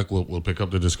 We'll come back. We'll pick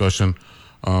up the discussion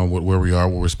with where we are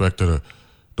with respect to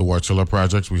the Wardzilla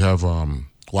projects. We have WAPA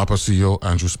CEO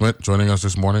Andrew Smith joining us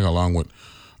this morning, along with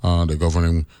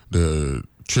the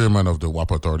chairman of the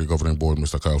WAPA Authority Governing Board,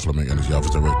 Mr. Kyle Fleming, Energy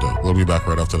Officer right there. We'll be back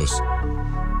right after this.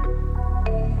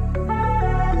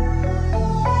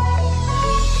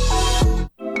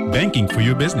 Banking for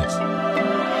your business.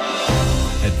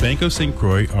 At Bank of St.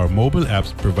 Croix, our mobile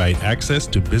apps provide access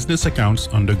to business accounts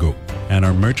on the go, and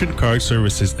our merchant card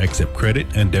services accept credit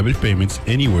and debit payments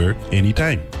anywhere,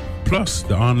 anytime. Plus,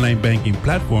 the online banking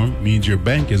platform means your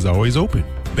bank is always open.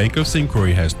 Bank of St.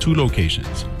 Croix has 2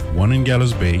 locations, one in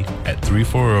Gallows Bay at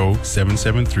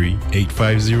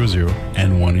 340-773-8500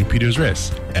 and one in Peters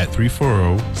Rest at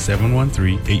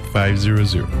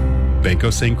 340-713-8500.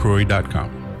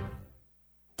 bankofstcroix.com.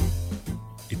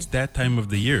 It's that time of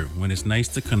the year when it's nice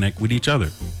to connect with each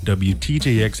other.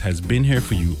 WTJX has been here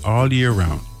for you all year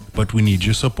round, but we need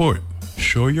your support.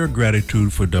 Show your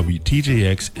gratitude for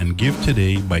WTJX and give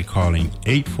today by calling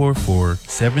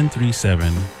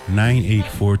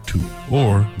 844-737-9842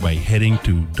 or by heading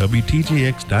to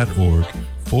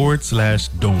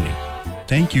WTJX.org/donate.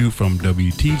 Thank you from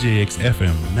WTJX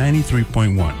FM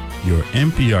 93.1, your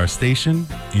NPR station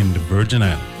in the Virgin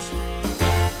Islands.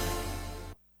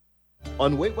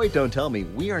 On Wait, Wait, Don't Tell Me,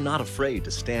 we are not afraid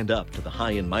to stand up to the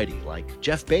high and mighty like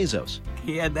Jeff Bezos.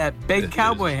 He had that big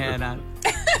cowboy hat on.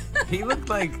 He looked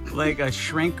like a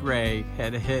shrink ray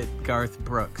had hit Garth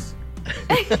Brooks.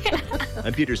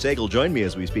 I'm Peter Sagal. Join me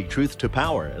as we speak truth to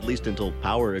power, at least until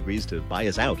power agrees to buy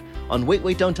us out, on Wait,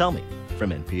 Wait, Don't Tell Me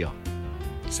from NPR.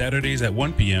 Saturdays at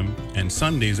 1 p.m. and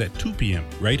Sundays at 2 p.m.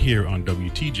 right here on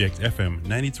WTJX FM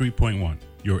 93.1,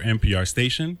 your NPR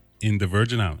station in the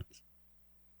Virgin Islands.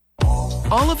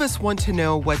 All of us want to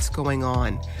know what's going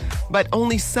on, but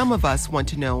only some of us want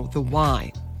to know the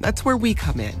why. That's where we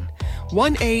come in.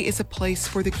 1A is a place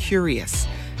for the curious.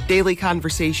 Daily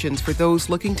conversations for those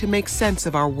looking to make sense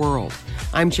of our world.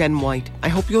 I'm Jen White. I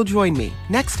hope you'll join me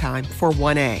next time for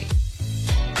 1A.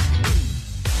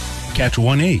 Catch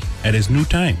 1A at its new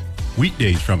time,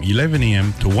 weekdays from 11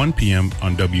 a.m. to 1 p.m.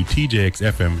 on WTJX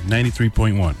FM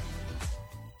 93.1.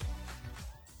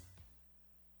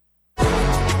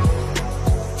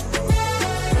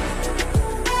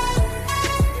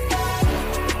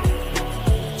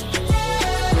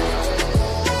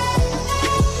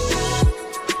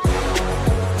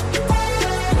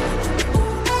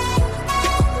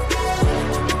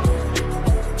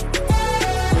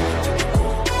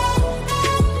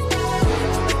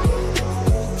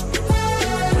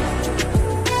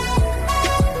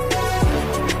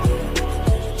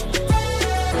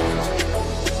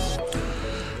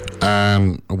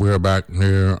 We're back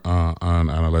here on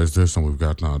Analyze This, and we've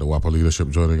got the WAPA leadership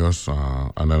joining us.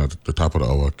 And then at the top of the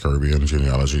hour, Caribbean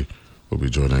Genealogy will be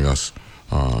joining us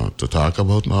to talk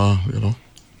about, our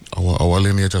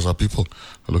lineage as a people.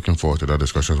 Looking forward to that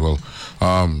discussion as well.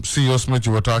 CEO Smith,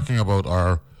 you were talking about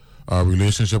our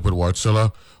relationship with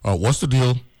Wärtsilä. What's the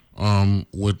deal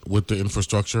with the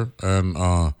infrastructure, and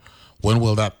when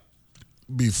will that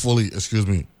be fully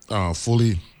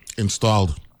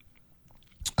installed?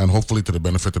 And hopefully to the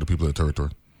benefit of the people of the territory.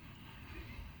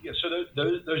 Yeah, so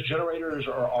those generators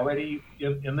are already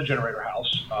in the generator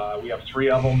house. We have 3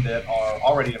 of them that are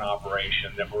already in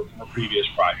operation that were from a previous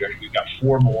project. We've got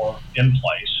 4 more in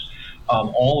place.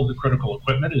 All of the critical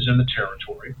equipment is in the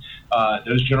territory.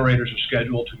 Those generators are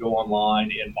scheduled to go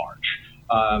online in March.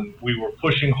 We were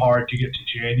pushing hard to get to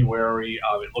January.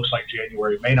 It looks like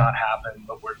January may not happen,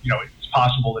 but it's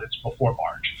possible that it's before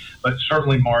March. But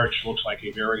certainly March looks like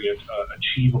a very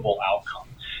achievable outcome.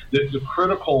 The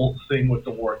critical thing with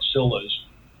the Wärtsiläs,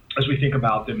 as we think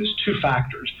about them, is 2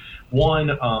 factors.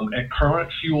 One, at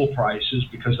current fuel prices,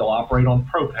 because they'll operate on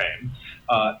propane,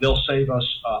 they'll save us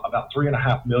about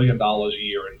 $3.5 million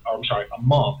a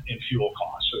month in fuel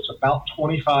costs. So it's about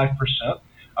 25%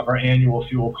 of our annual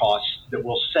fuel costs that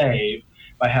we'll save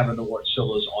by having the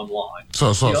Wärtsiläs online.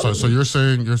 So you're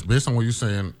saying, based on what you're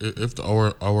saying, if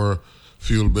our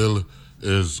fuel bill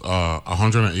is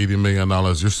 $180 million,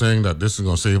 you're saying that this is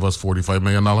going to save us $45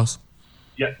 million?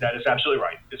 Yeah, that is absolutely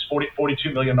right. It's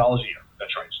 $42 million a year.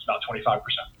 That's right. It's about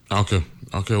 25%.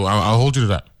 Okay. Well, I'll hold you to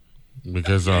that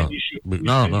because I'm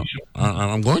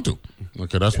going to.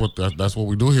 Okay, that's what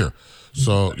we do here.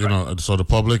 So so the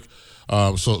public,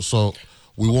 so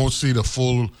we won't see the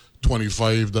full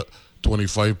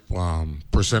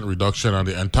 25% reduction on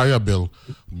the entire bill,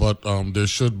 but there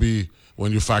should be,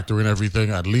 when you factor in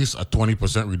everything, at least a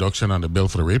 20% reduction on the bill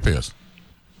for the ratepayers.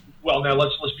 Well, now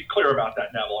let's be clear about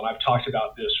that, Neville, and I've talked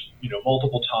about this,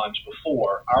 multiple times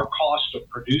before. Our cost of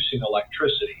producing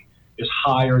electricity is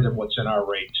higher than what's in our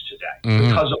rates today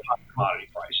because of high commodity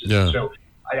prices. Yeah. So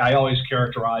I always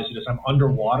characterize it as I'm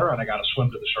underwater and I got to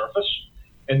swim to the surface,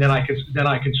 and then I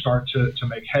can start to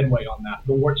make headway on that.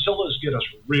 The Wärtsiläs get us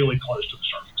really close to the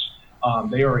surface.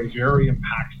 They are a very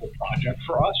impactful project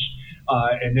for us.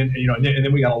 And then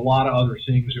we got a lot of other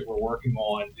things that we're working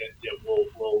on that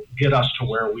will get us to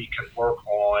where we can work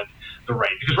on the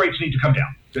rate, because rates need to come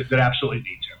down. That absolutely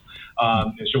need to.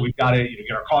 And so we've got to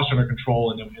get our costs under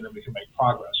control, and then we can make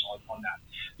progress on that.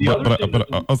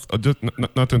 Just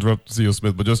not to interrupt CEO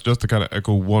Smith, but just to kind of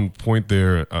echo one point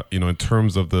there, in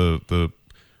terms of the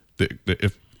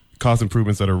if cost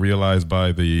improvements that are realized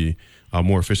by the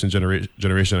more efficient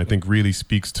generation, I think really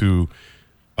speaks to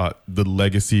the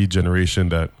legacy generation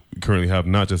that we currently have,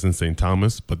 not just in St.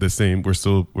 Thomas, but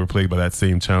we're plagued by that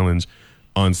same challenge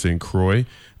on St. Croix.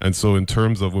 And so in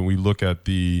terms of when we look at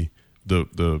the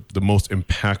most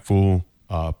impactful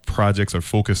projects or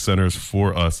focus centers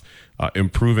for us,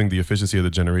 improving the efficiency of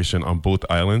the generation on both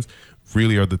islands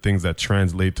really are the things that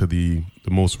translate to the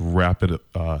most rapid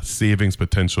savings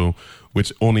potential,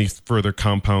 which only further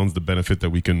compounds the benefit that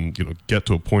we can get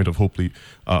to a point of hopefully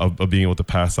of being able to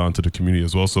pass on to the community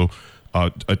as well. So I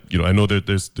know that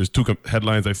there's 2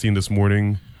 headlines I've seen this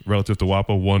morning relative to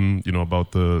WAPA. One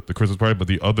about the Christmas party, but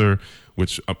the other,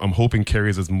 which I'm hoping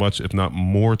carries as much if not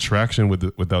more traction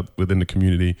within the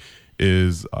community,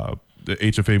 is the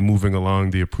HFA moving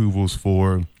along the approvals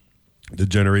for the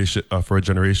generation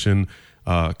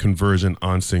conversion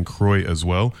on St. Croix as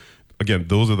well. Again,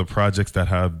 those are the projects that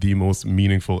have the most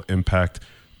meaningful impact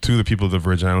to the people of the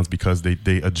Virgin Islands because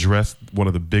they address one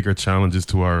of the bigger challenges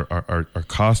to our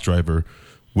cost driver,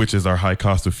 which is our high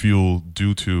cost of fuel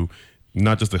due to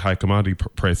not just the high commodity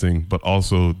pricing, but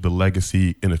also the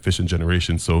legacy inefficient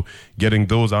generation. So getting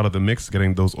those out of the mix,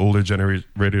 getting those older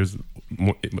generators,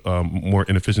 more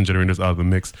inefficient generators out of the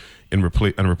mix and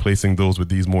replacing those with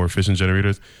these more efficient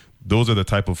generators, those are the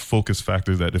type of focus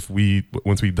factors that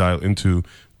once we dial into,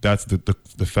 that's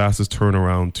the fastest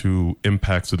turnaround to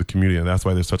impacts to the community. And that's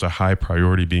why there's such a high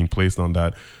priority being placed on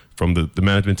that from the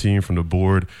management team, from the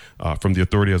board, from the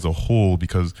authority as a whole,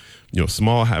 because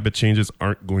small habit changes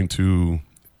aren't going to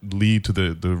lead to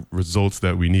the results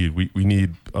that we need. We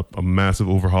need a massive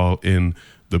overhaul in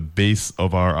the base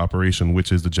of our operation,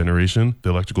 which is the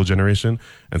electrical generation.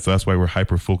 And so that's why we're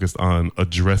hyper focused on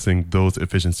addressing those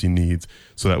efficiency needs.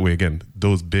 So that way, again,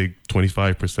 those big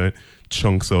 25%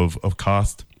 chunks of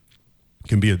cost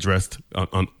can be addressed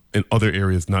in other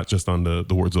areas, not just on the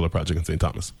Wardzilla project in St.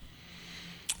 Thomas.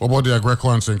 What about the Aggreko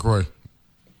on St. Croix?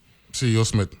 CEO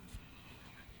Smith.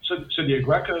 So the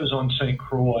Aggrekos on St.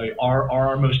 Croix are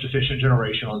our most efficient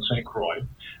generation on St. Croix.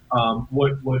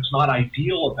 What's not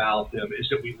ideal about them is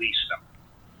that we lease them.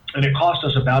 And it costs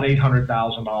us about $800,000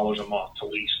 a month to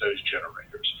lease those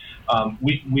generators.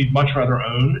 We'd much rather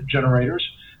own generators.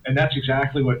 And that's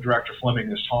exactly what Director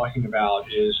Fleming is talking about,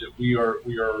 is that we are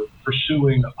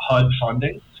pursuing HUD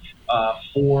funding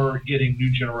for getting new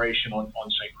generation on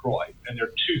St. Croix. And there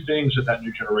are two things that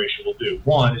new generation will do.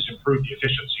 One is improve the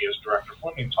efficiency, as Director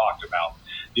Fleming talked about.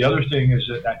 The other thing is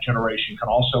that generation can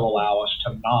also allow us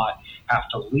to not have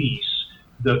to lease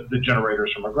the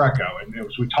generators from Aggreko. And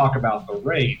as we talk about the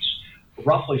rates,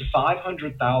 roughly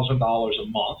 $500,000 a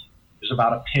month is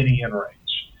about a penny in rates.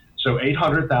 So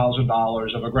 $800,000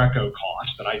 of Aggreko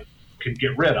cost that I could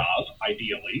get rid of,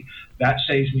 ideally, that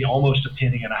saves me almost a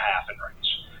penny and a half in rates.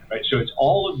 Right? So it's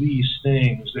all of these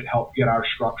things that help get our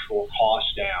structural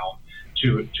costs down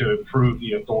to improve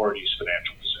the authority's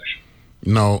financial position.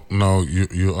 No,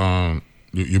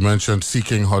 you mentioned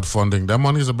seeking HUD funding. That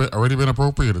money has already been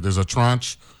appropriated. There's a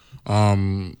tranche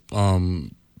that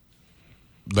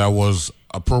was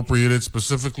appropriated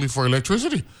specifically for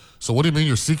electricity. So what do you mean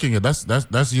you're seeking it?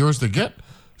 That's yours to get.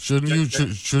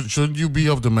 Shouldn't you be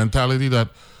of the mentality that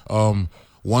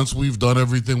once we've done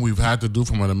everything we've had to do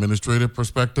from an administrative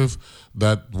perspective,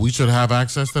 that we should have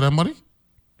access to that money?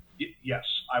 Yes,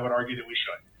 I would argue that we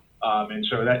should. And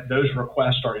so those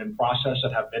requests are in process,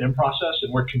 that have been in process,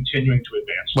 and we're continuing to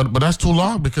advance. But that's too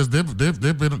long, because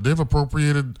they've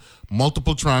appropriated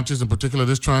multiple tranches. In particular,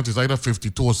 this tranche is either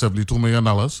 $52 or $72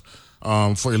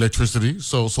 million for electricity.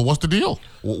 So what's the deal?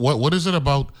 What is it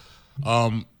about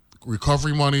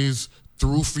recovery monies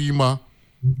through FEMA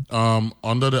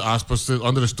under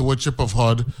the stewardship of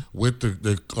HUD with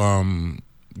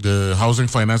the Housing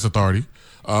Finance Authority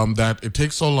that it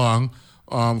takes so long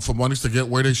for monies to get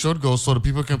where they should go, so that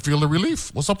people can feel the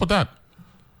relief? What's up with that?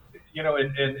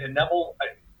 And Neville,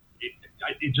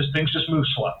 things just move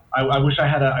slow. I wish I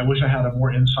had a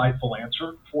more insightful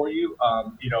answer for you.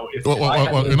 You know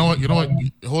what?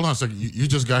 Hold on a second. You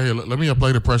just got here. Let me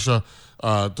apply the pressure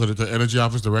to the Energy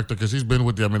Office Director, because he's been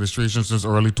with the administration since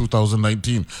early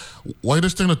 2019. Why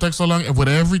this thing that takes so long? And with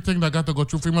everything that got to go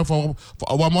through FEMA for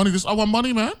our money, this is our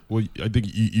money, man. Well, I think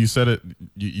you said it.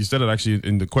 You said it actually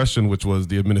in the question, which was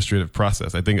the administrative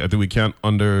process. I think we can't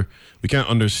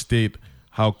understate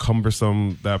how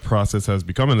cumbersome that process has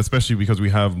become, and especially because we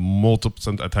have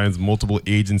multiple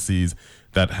agencies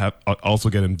that have also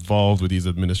get involved with these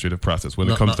administrative process when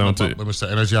it comes down to. But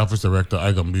Mr. Energy Office Director,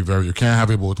 I'm gonna be you can't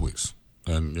have it both ways,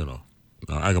 and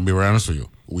I'm gonna be very honest with you.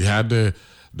 We had the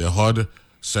HUD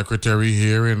secretary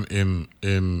here in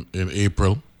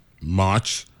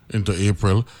March into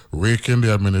April, raking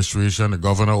the administration, the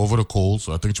governor over the coals.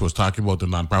 So I think she was talking about the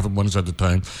nonprofit monies at the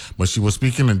time, but she was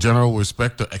speaking in general with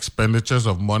respect to expenditures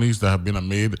of monies that have been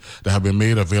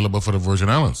made available for the Virgin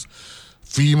Islands.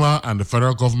 FEMA and the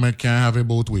federal government can't have it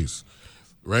both ways,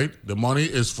 right? The money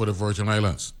is for the Virgin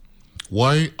Islands.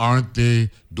 Why aren't they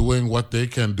doing what they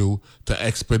can do to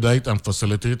expedite and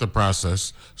facilitate the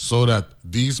process so that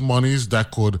these monies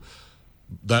that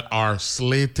are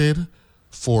slated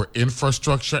for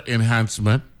infrastructure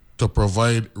enhancement to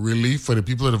provide relief for the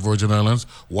people of the Virgin Islands,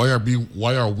 why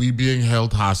are we being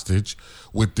held hostage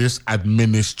with this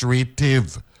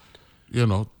administrative,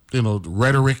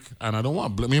 rhetoric? And I don't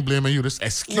want me blaming you. This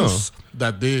excuse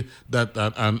that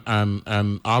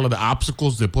and all of the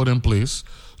obstacles they put in place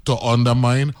to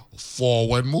undermine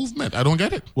forward movement. I don't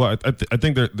get it. Well, I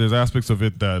think there's aspects of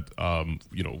it that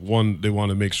one, they want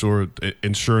to make sure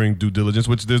ensuring due diligence,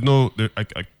 which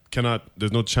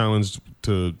there's no challenge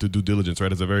to due diligence,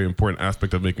 right? It's a very important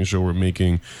aspect of making sure we're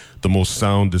making the most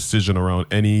sound decision around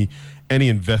any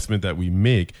investment that we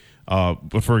make.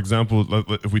 But for example,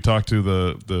 if we talk to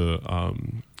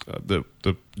the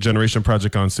generation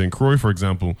project on St. Croix, for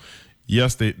example,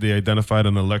 yes, they identified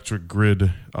an electric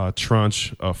grid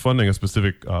tranche funding, a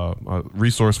specific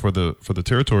resource for the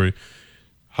territory.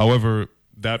 However,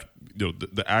 that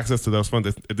the access to those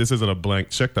funds, this isn't a blank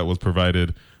check that was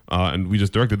provided, and we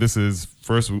just directed. This is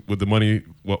first with the money,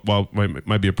 while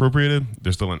might be appropriated,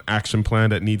 there's still an action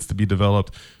plan that needs to be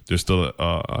developed. There's still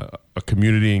a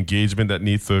community engagement that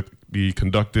needs to be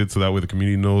conducted, so that way the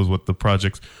community knows what the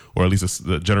projects, or at least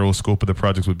the general scope of the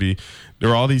projects would be. There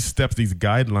are all these steps, these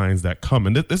guidelines that come,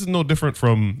 and this is no different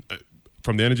from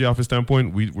the Energy Office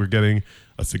standpoint. We're getting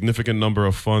a significant number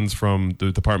of funds from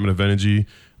the Department of Energy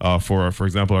for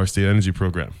example, our state energy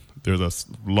program. There's a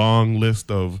long list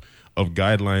of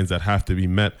guidelines that have to be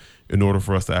met in order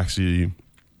for us to actually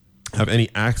have any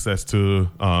access to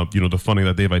the funding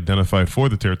that they've identified for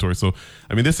the territory. So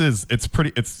I mean, it's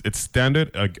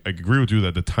standard. I agree with you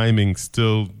that the timing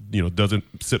still doesn't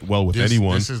sit well with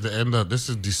anyone. This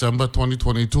is December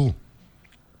 2022.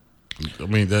 I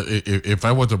mean, if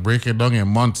I were to break it down in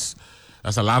months,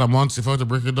 that's a lot of months. If I were to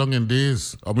break it down in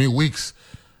days, weeks,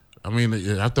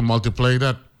 you have to multiply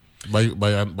that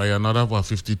by another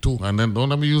 52, and then don't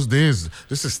let me use days.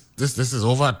 This is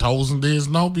over 1,000 days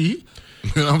now, B.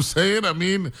 You know what I'm saying? I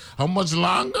mean, how much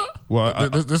longer? Well,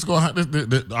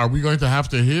 are we going to have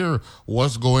to hear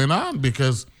what's going on?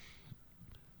 Because,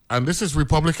 and this is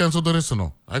Republicans who do this,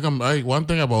 one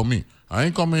thing about me, I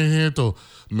ain't coming here to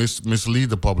mislead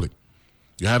the public.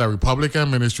 You had a Republican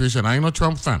administration. I ain't no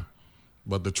Trump fan,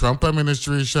 but the Trump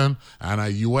administration and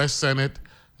a U.S. Senate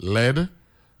led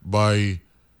by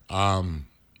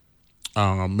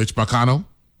Mitch McConnell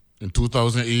in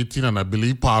 2018, and I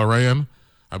believe Paul Ryan.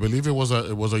 I believe it was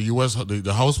a U.S.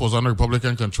 The House was under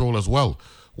Republican control as well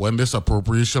when this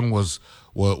appropriation was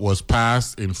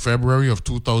passed in February of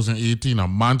 2018. A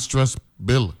monstrous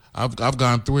bill. I've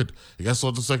gone through it. You got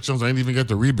certain sections I didn't even get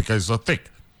to read because it's so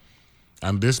thick.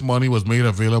 And this money was made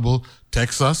available.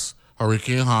 Texas,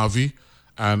 Hurricane Harvey,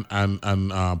 and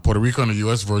Puerto Rico and the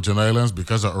U.S. Virgin Islands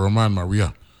because of Irma and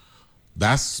Maria.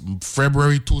 That's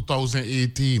February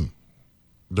 2018,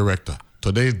 Director.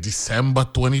 Today is December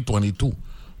 2022.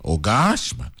 Oh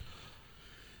gosh, man.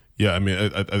 Yeah, I mean,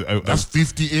 that's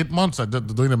 58 months. I'm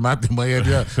doing the math in my head.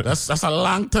 Yeah, that's a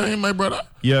long time, my brother.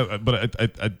 Yeah, but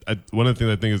one of the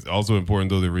things I think is also important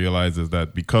though to realize is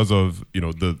that because of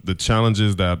the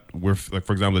challenges that we're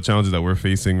for example, the challenges that we're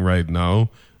facing right now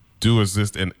do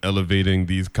assist in elevating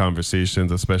these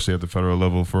conversations, especially at the federal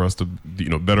level, for us to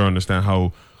better understand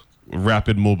how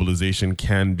rapid mobilization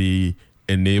can be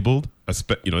enabled. It's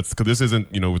because this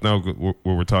isn't now what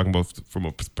we're talking about from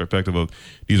a perspective of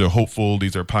these are hopeful,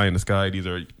 these are pie in the sky, these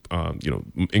are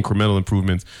incremental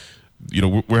improvements.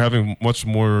 We're having much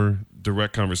more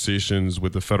direct conversations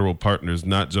with the federal partners,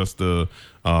 not just the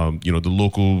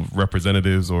local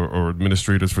representatives or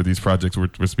administrators for these projects.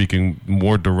 We're speaking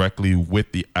more directly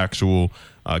with the actual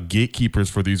gatekeepers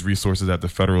for these resources at the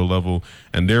federal level,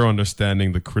 and they're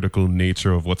understanding the critical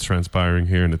nature of what's transpiring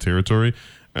here in the territory.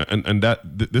 And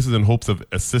this is in hopes of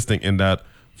assisting in that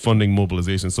funding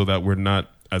mobilization so that we're not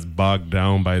as bogged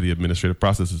down by the administrative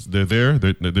processes.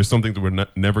 There's something that we're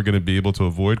never going to be able to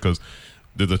avoid because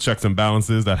there's a checks and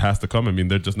balances that has to come. I mean,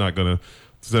 they're just not going to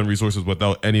send resources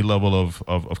without any level of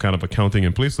kind of accounting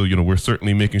in place. So, we're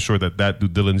certainly making sure that due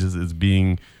diligence is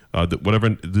being, whatever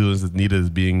due diligence is needed is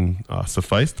being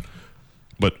sufficed.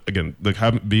 But again,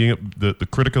 the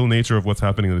critical nature of what's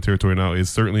happening in the territory now is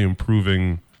certainly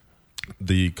improving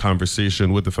the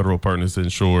conversation with the federal partners to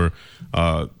ensure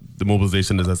the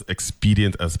mobilization is as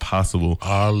expedient as possible.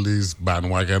 All these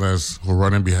bandwagoners who are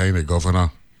running behind the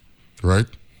governor, right?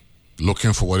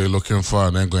 Looking for what they're looking for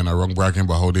and then going around bragging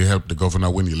about how they helped the governor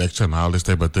win the election and all this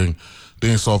type of thing.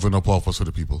 They ain't solving no purpose for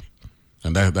the people.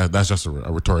 And that's just a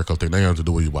rhetorical thing. They have to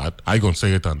do what you want. I going to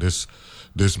say it on this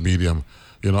medium.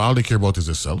 All they care about is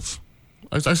themselves.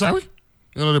 I'm sorry.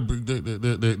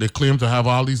 They claim to have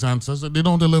all these answers. They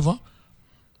don't deliver.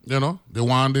 They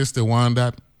want this, they want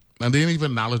that. And they ain't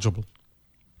even knowledgeable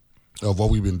of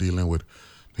what we've been dealing with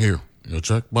here.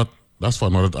 Check. But that's for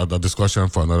another discussion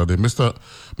for another day. Mr.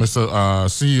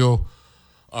 CEO,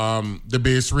 the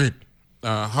base rate,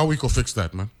 how we could fix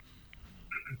that, man?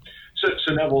 So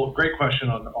Neville, great question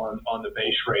on the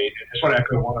base rate. And I just want to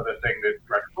echo one other thing that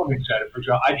Director Fleming said. For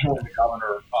example, I joined the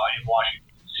governor in Washington,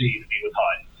 D.C. to meet with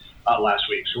HUD last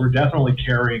week. So we're definitely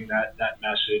carrying that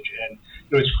message. And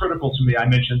it's critical to me. I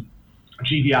mentioned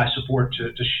GVI support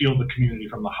to shield the community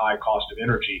from the high cost of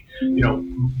energy.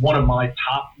 One of my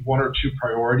top 1 or 2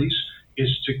 priorities is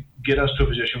to get us to a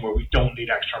position where we don't need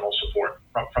external support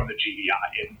from the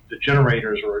GVI, and the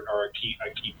generators are a key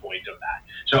point of that.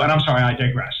 So, and I'm sorry, I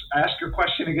digress. Ask your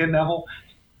question again, Neville.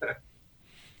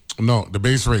 No, the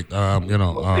base rate.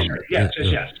 Yes.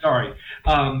 Sorry.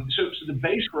 So the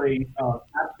base rate. So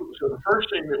the first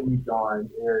thing that we've done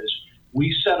is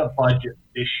we set a budget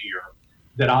this year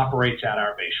that operates at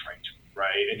our base rate,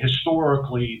 right? And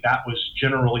historically, that was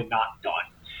generally not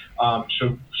done.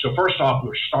 So first off,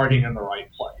 we're starting in the right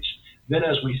place. Then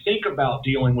as we think about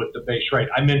dealing with the base rate,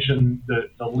 I mentioned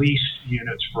the lease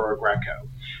units for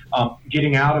Aggreko.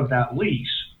 Getting out of that lease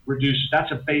reduces,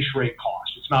 that's a base rate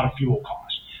cost. It's not a fuel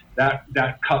cost.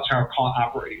 That cuts our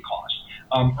operating costs.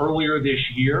 Earlier this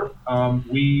year,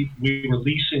 we were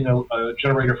leasing a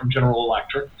generator from General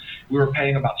Electric. We were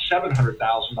paying about $700,000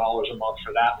 a month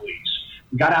for that lease.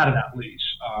 We got out of that lease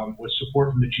with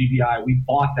support from the GVI. We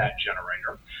bought that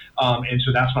generator, and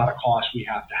so that's not a cost we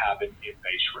have to have in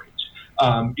base rates.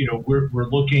 We're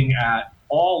looking at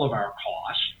all of our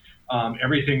costs,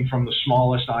 everything from the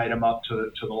smallest item up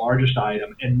to the largest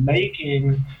item, and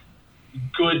making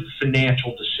good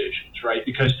financial decisions, right?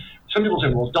 Because some people say,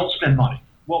 well, don't spend money.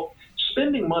 Well,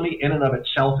 spending money in and of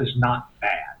itself is not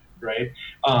bad, right?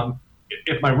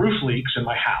 If my roof leaks in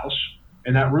my house,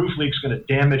 and that roof leak's going to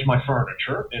damage my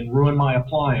furniture and ruin my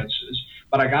appliances,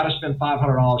 but I got to spend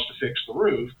 $500 to fix the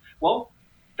roof, well,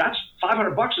 that's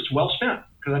 $500 that's well spent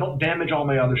because I don't damage all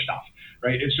my other stuff,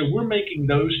 right? And so we're making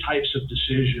those types of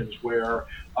decisions where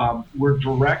we're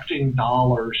directing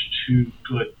dollars to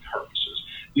good purposes.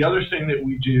 The other thing that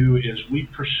we do is we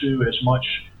pursue as much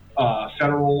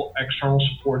federal external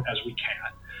support as we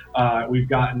can. We've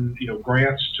gotten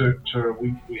grants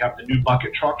we have the new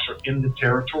bucket trucks are in the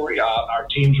territory. Our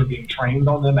teams are being trained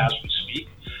on them as we speak.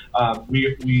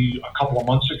 We a couple of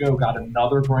months ago got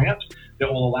another grant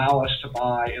that will allow us to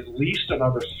buy at least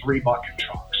another 3 bucket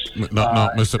trucks.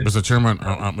 Mr. Chairman,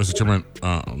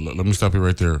 let me stop you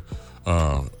right there.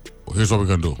 Here's what we're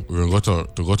gonna do. We're gonna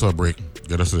go to a break,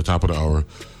 get us to the top of the hour.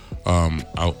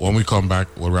 When we come back,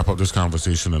 we'll wrap up this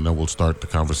conversation, and then we'll start the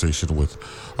conversation with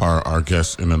our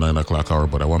guests in the 9 o'clock hour.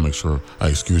 But I want to make sure I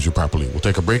excuse you properly. We'll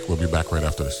take a break. We'll be back right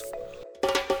after this.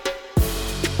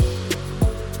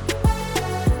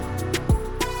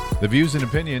 The views and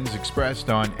opinions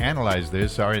expressed on Analyze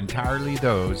This are entirely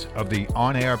those of the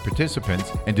on-air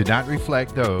participants and do not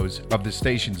reflect those of the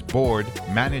station's board,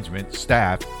 management,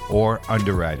 staff, or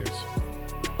underwriters.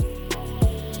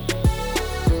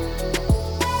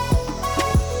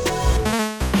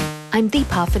 I'm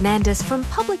Deepa Fernandez from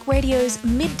Public Radio's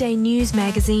midday news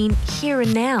magazine, Here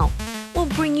and Now. We'll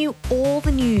bring you all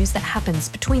the news that happens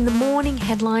between the morning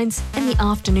headlines and the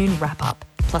afternoon wrap-up,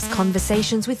 plus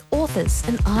conversations with authors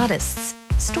and artists,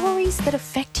 stories that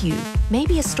affect you,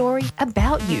 maybe a story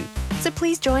about you. So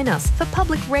please join us for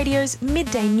Public Radio's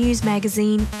midday news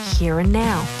magazine, Here and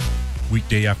Now.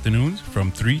 Weekday afternoons from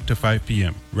 3 to 5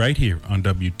 p.m. right here on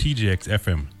WTJX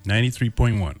FM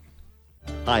 93.1.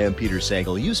 Hi, I'm Peter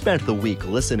Sagal. You spent the week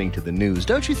listening to the news.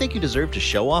 Don't you think you deserve to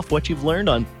show off what you've learned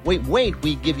on Wait,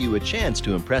 we give you a chance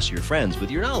to impress your friends with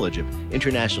your knowledge of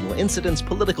international incidents,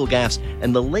 political gaffes,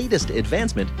 and the latest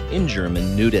advancement in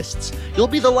German nudists. You'll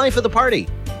be the life of the party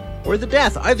or the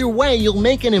death. Either way, you'll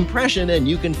make an impression, and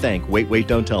you can thank Wait,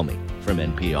 Don't Tell Me from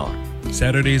NPR.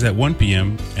 Saturdays at 1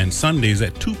 p.m. and Sundays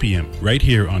at 2 p.m. right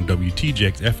here on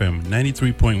WTJX FM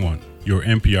 93.1, your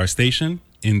NPR station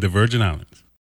in the Virgin Islands.